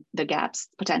and the gaps,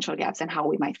 potential gaps, and how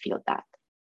we might fill that.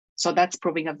 So that's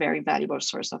proving a very valuable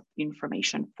source of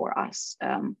information for us.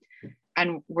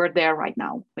 And we're there right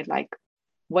now with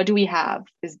What do we have?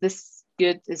 Is this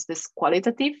good? Is this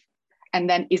qualitative? And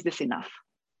then is this enough?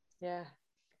 Yeah.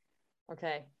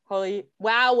 Okay. Holy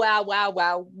wow, wow, wow,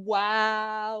 wow,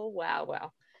 wow, wow,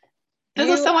 wow. This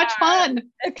was so much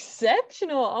fun.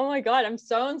 Exceptional. Oh my God. I'm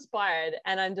so inspired.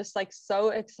 And I'm just like so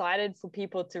excited for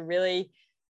people to really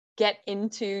get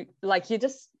into, like, you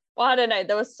just, I don't know,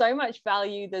 there was so much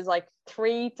value. There's like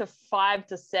 3 to 5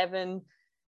 to 7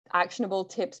 actionable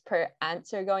tips per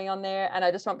answer going on there. And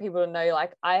I just want people to know,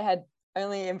 like, I had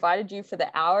only invited you for the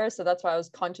hour, so that's why I was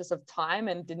conscious of time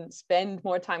and didn't spend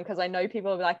more time, because I know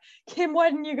people will be like, Kim, why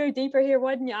didn't you go deeper here?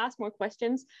 Why didn't you ask more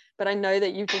questions? But I know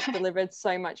that you've just delivered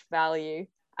so much value,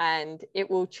 and it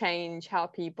will change how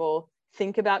people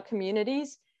think about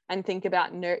communities and think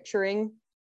about nurturing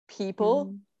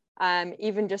people,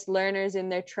 even just learners in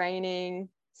their training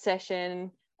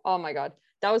session. Oh my God,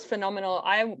 that was phenomenal.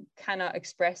 I cannot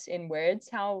express in words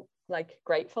how like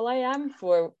grateful I am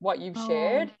for what you've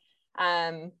shared.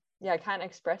 Yeah, I can't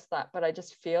express that, but I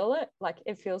just feel it. Like,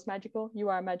 it feels magical. You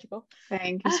are magical.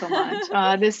 Thank you so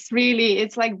much. This really,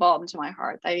 it's like balm to my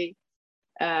heart. I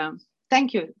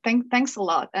thank you. Thanks a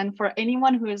lot. And for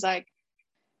anyone who is like,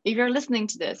 if you're listening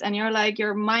to this and you're like,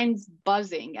 your mind's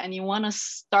buzzing and you want to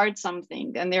start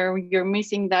something and you're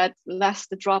missing that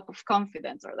last drop of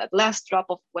confidence or that last drop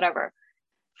of whatever,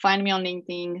 find me on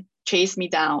LinkedIn, chase me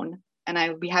down, and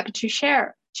I'll be happy to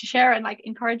share and like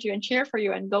encourage you and cheer for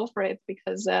you and go for it,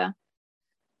 because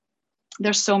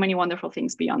there's so many wonderful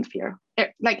things beyond fear.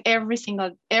 Like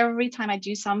every time I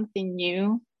do something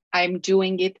new, I'm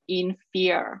doing it in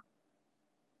fear.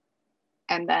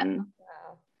 And then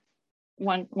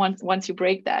once you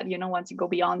break that, once you go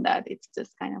beyond that, it's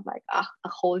just kind of like a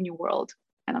whole new world.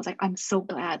 And I was like, I'm so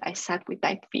glad I sat with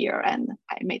that fear and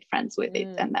I made friends with it,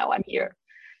 and now I'm here.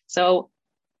 So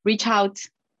reach out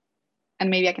and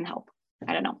maybe I can help.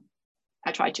 I don't know.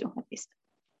 I try to, at least.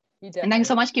 And thanks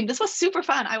so much, Kim. This was super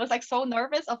fun. I was like so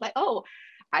nervous of like, oh,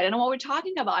 I don't know what we're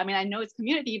talking about. I mean, I know it's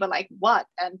community, but like what?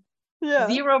 And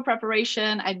zero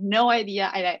preparation. I had no idea.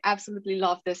 I absolutely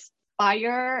love this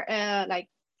fire.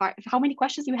 How many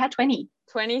questions you had? 20?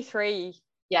 23.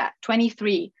 Yeah,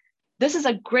 23. This is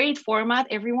a great format,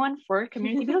 everyone, for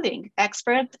community building.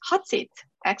 Expert hot seat,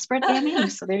 expert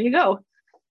AMA. So there you go.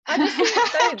 I just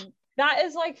think that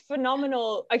is like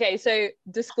phenomenal. Okay, so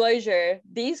disclosure,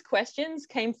 these questions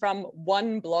came from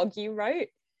one blog you wrote.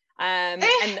 And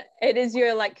it is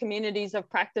your like communities of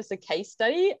practice, a case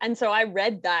study. And so I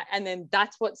read that, and then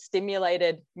that's what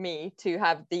stimulated me to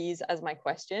have these as my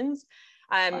questions.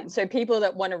 So people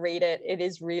that want to read it, it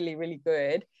is really, really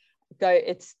good.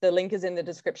 The link is in the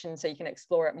description so you can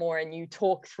explore it more, and you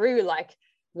talk through like,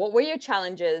 what were your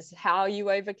challenges, how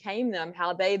you overcame them,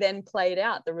 how they then played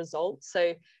out, the results.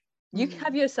 So you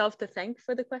have yourself to thank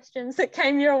for the questions that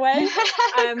came your way.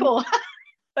 Cool.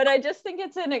 But I just think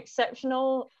it's an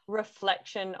exceptional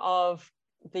reflection of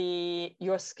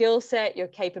your skill set, your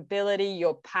capability,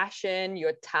 your passion,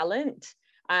 your talent,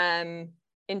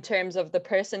 in terms of the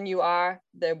person you are,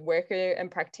 the worker and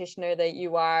practitioner that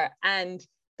you are, and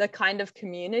the kind of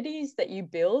communities that you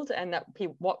build, and that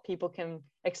what people can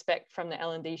expect from the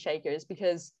L&D Shakers.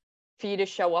 Because for you to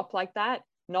show up like that,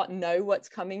 not know what's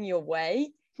coming your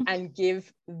way, and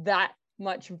give that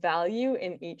much value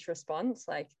in each response,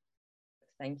 like,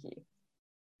 thank you.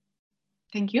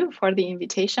 Thank you for the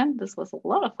invitation. This was a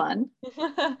lot of fun.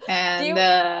 And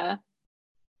I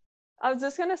was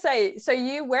just going to say, so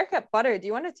you work at Butter. Do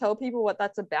you want to tell people what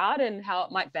that's about and how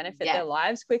it might benefit their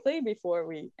lives quickly before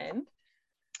we end?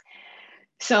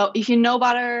 So if you know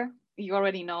Butter, you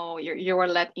already know, you were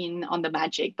let in on the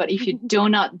magic. But if you do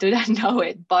not know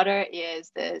it, Butter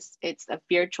is it's a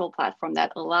virtual platform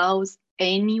that allows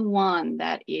anyone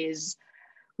that is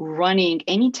running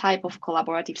any type of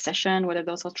collaborative session, whether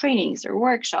those are trainings or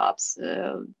workshops,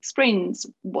 sprints,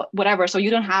 whatever. So you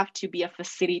don't have to be a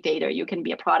facilitator. You can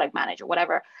be a product manager,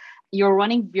 whatever. You're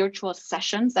running virtual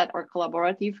sessions that are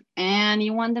collaborative and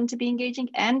you want them to be engaging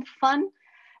and fun.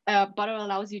 Butter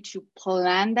allows you to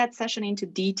plan that session into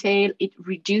detail. It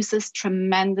reduces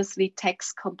tremendously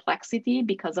text complexity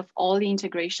because of all the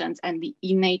integrations and the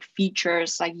innate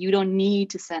features. Like, you don't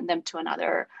need to send them to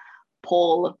another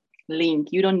poll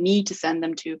link. You don't need to send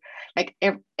them to, like,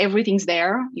 everything's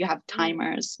there. You have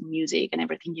timers, music, and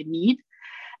everything you need.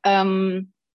 And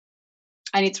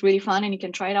it's really fun, and you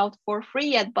can try it out for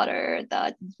free at butter.us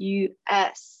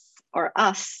or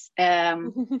us.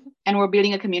 And we're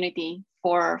building a community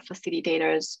for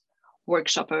facilitators,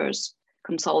 workshoppers,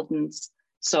 consultants.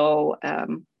 So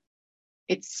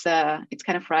it's kind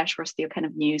of fresh. We're still kind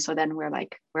of new. So then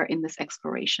we're in this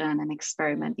exploration and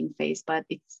experimenting phase, but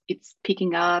it's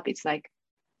picking up. It's like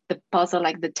the puzzle,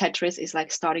 like the Tetris, is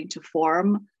like starting to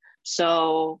form.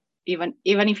 So even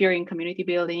if you're in community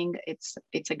building, it's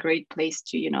a great place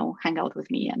to, you know, hang out with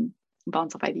me and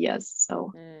bounce off ideas.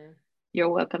 So you're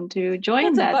welcome to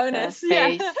join That's that a bonus.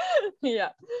 space.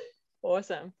 Yeah.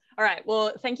 Awesome. All right.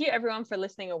 Well, thank you everyone for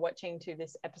listening or watching to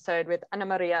this episode with Ana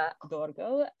Maria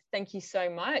Dorgo. Thank you so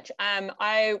much.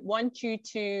 I want you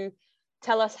to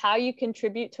tell us how you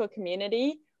contribute to a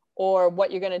community or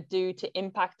what you're going to do to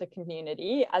impact the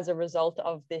community as a result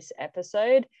of this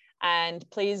episode. And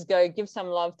please go give some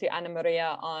love to Ana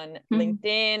Maria on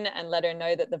LinkedIn and let her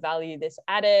know that the value this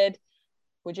added.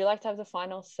 Would you like to have the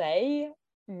final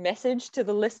message to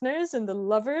the listeners and the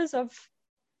lovers of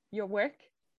your work?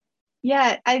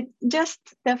 Yeah,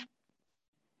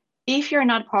 if you're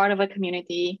not part of a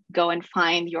community, go and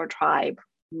find your tribe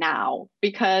now,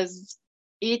 because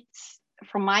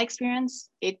from my experience,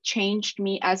 it changed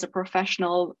me as a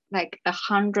professional, like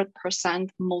 100%,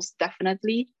 most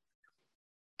definitely.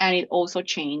 And it also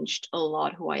changed a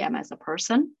lot who I am as a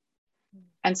person.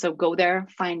 And so go there,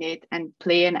 find it, and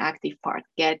play an active part.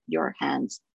 Get your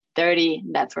hands dirty.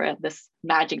 That's where this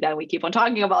magic that we keep on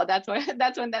talking about, that's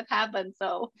when that happens.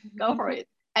 So go for it.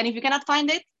 And if you cannot find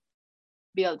it,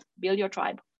 build your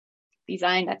tribe,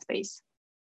 design that space.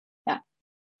 Yeah,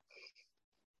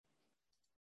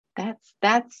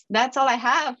 that's all I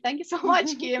have. Thank you so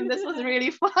much, Kim. This was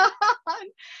really fun.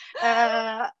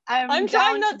 I'm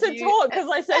trying not to talk because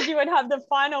I said you would have the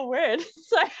final word.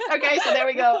 So okay, so there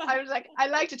we go. I was like, I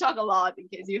like to talk a lot in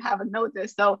case you haven't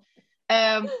noticed. So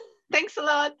thanks a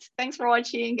lot. Thanks for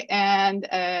watching, and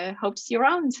hope to see you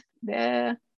around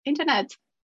the internet.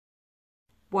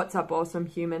 What's up, awesome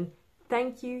human?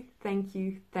 Thank you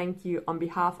on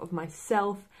behalf of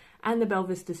myself and the Bella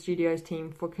Vista Studios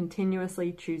team for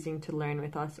continuously choosing to learn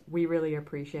with us. We really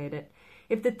appreciate it.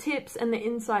 If the tips and the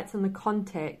insights and the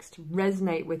context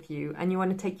resonate with you and you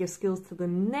want to take your skills to the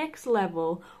next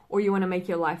level, or you want to make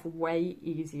your life way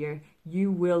easier, you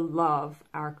will love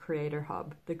our Creator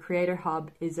Hub. The Creator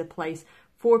Hub is a place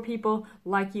for people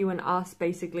like you and us.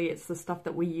 Basically, it's the stuff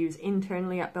that we use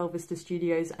internally at Bella Vista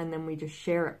Studios, and then we just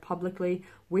share it publicly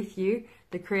with you.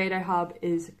 The Creator Hub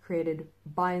is created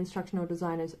by instructional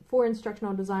designers for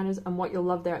instructional designers, and what you'll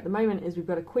love there at the moment is we've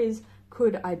got a quiz,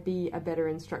 Could I Be a Better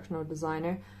Instructional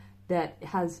Designer?, that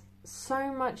has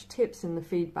so much tips in the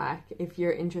feedback if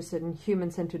you're interested in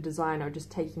human-centered design or just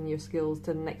taking your skills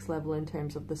to the next level in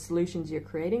terms of the solutions you're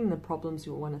creating and the problems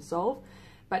you want to solve.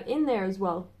 But in there as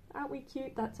well, aren't we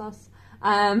cute? That's us.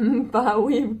 But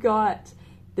we've got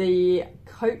the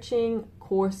coaching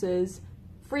courses,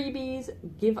 freebies,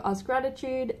 give us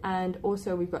gratitude, and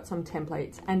also we've got some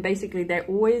templates. And basically they're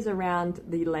always around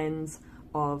the lens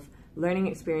of learning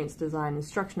experience design,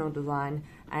 instructional design,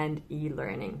 and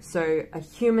e-learning. So a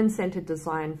human-centered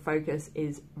design focus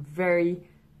is very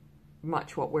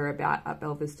much what we're about at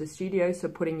Bella Vista Studios. So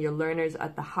putting your learners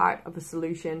at the heart of a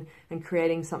solution and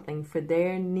creating something for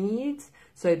their needs.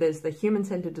 So there's the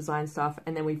human-centered design stuff,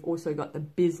 and then we've also got the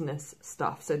business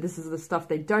stuff. So this is the stuff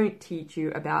they don't teach you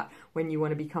about when you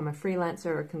want to become a freelancer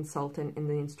or a consultant in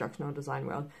the instructional design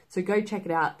world. So go check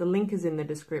it out. The link is in the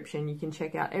description. You can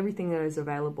check out everything that is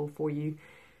available for you.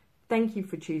 Thank you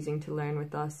for choosing to learn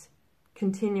with us.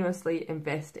 Continuously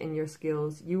invest in your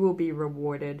skills. You will be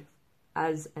rewarded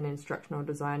as an instructional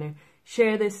designer.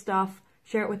 Share this stuff,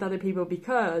 share it with other people,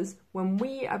 because when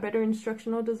we are better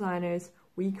instructional designers,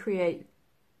 we create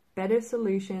better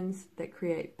solutions that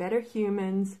create better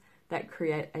humans, that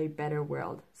create a better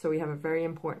world. So we have a very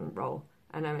important role,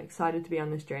 and I'm excited to be on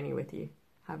this journey with you.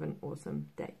 Have an awesome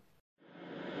day.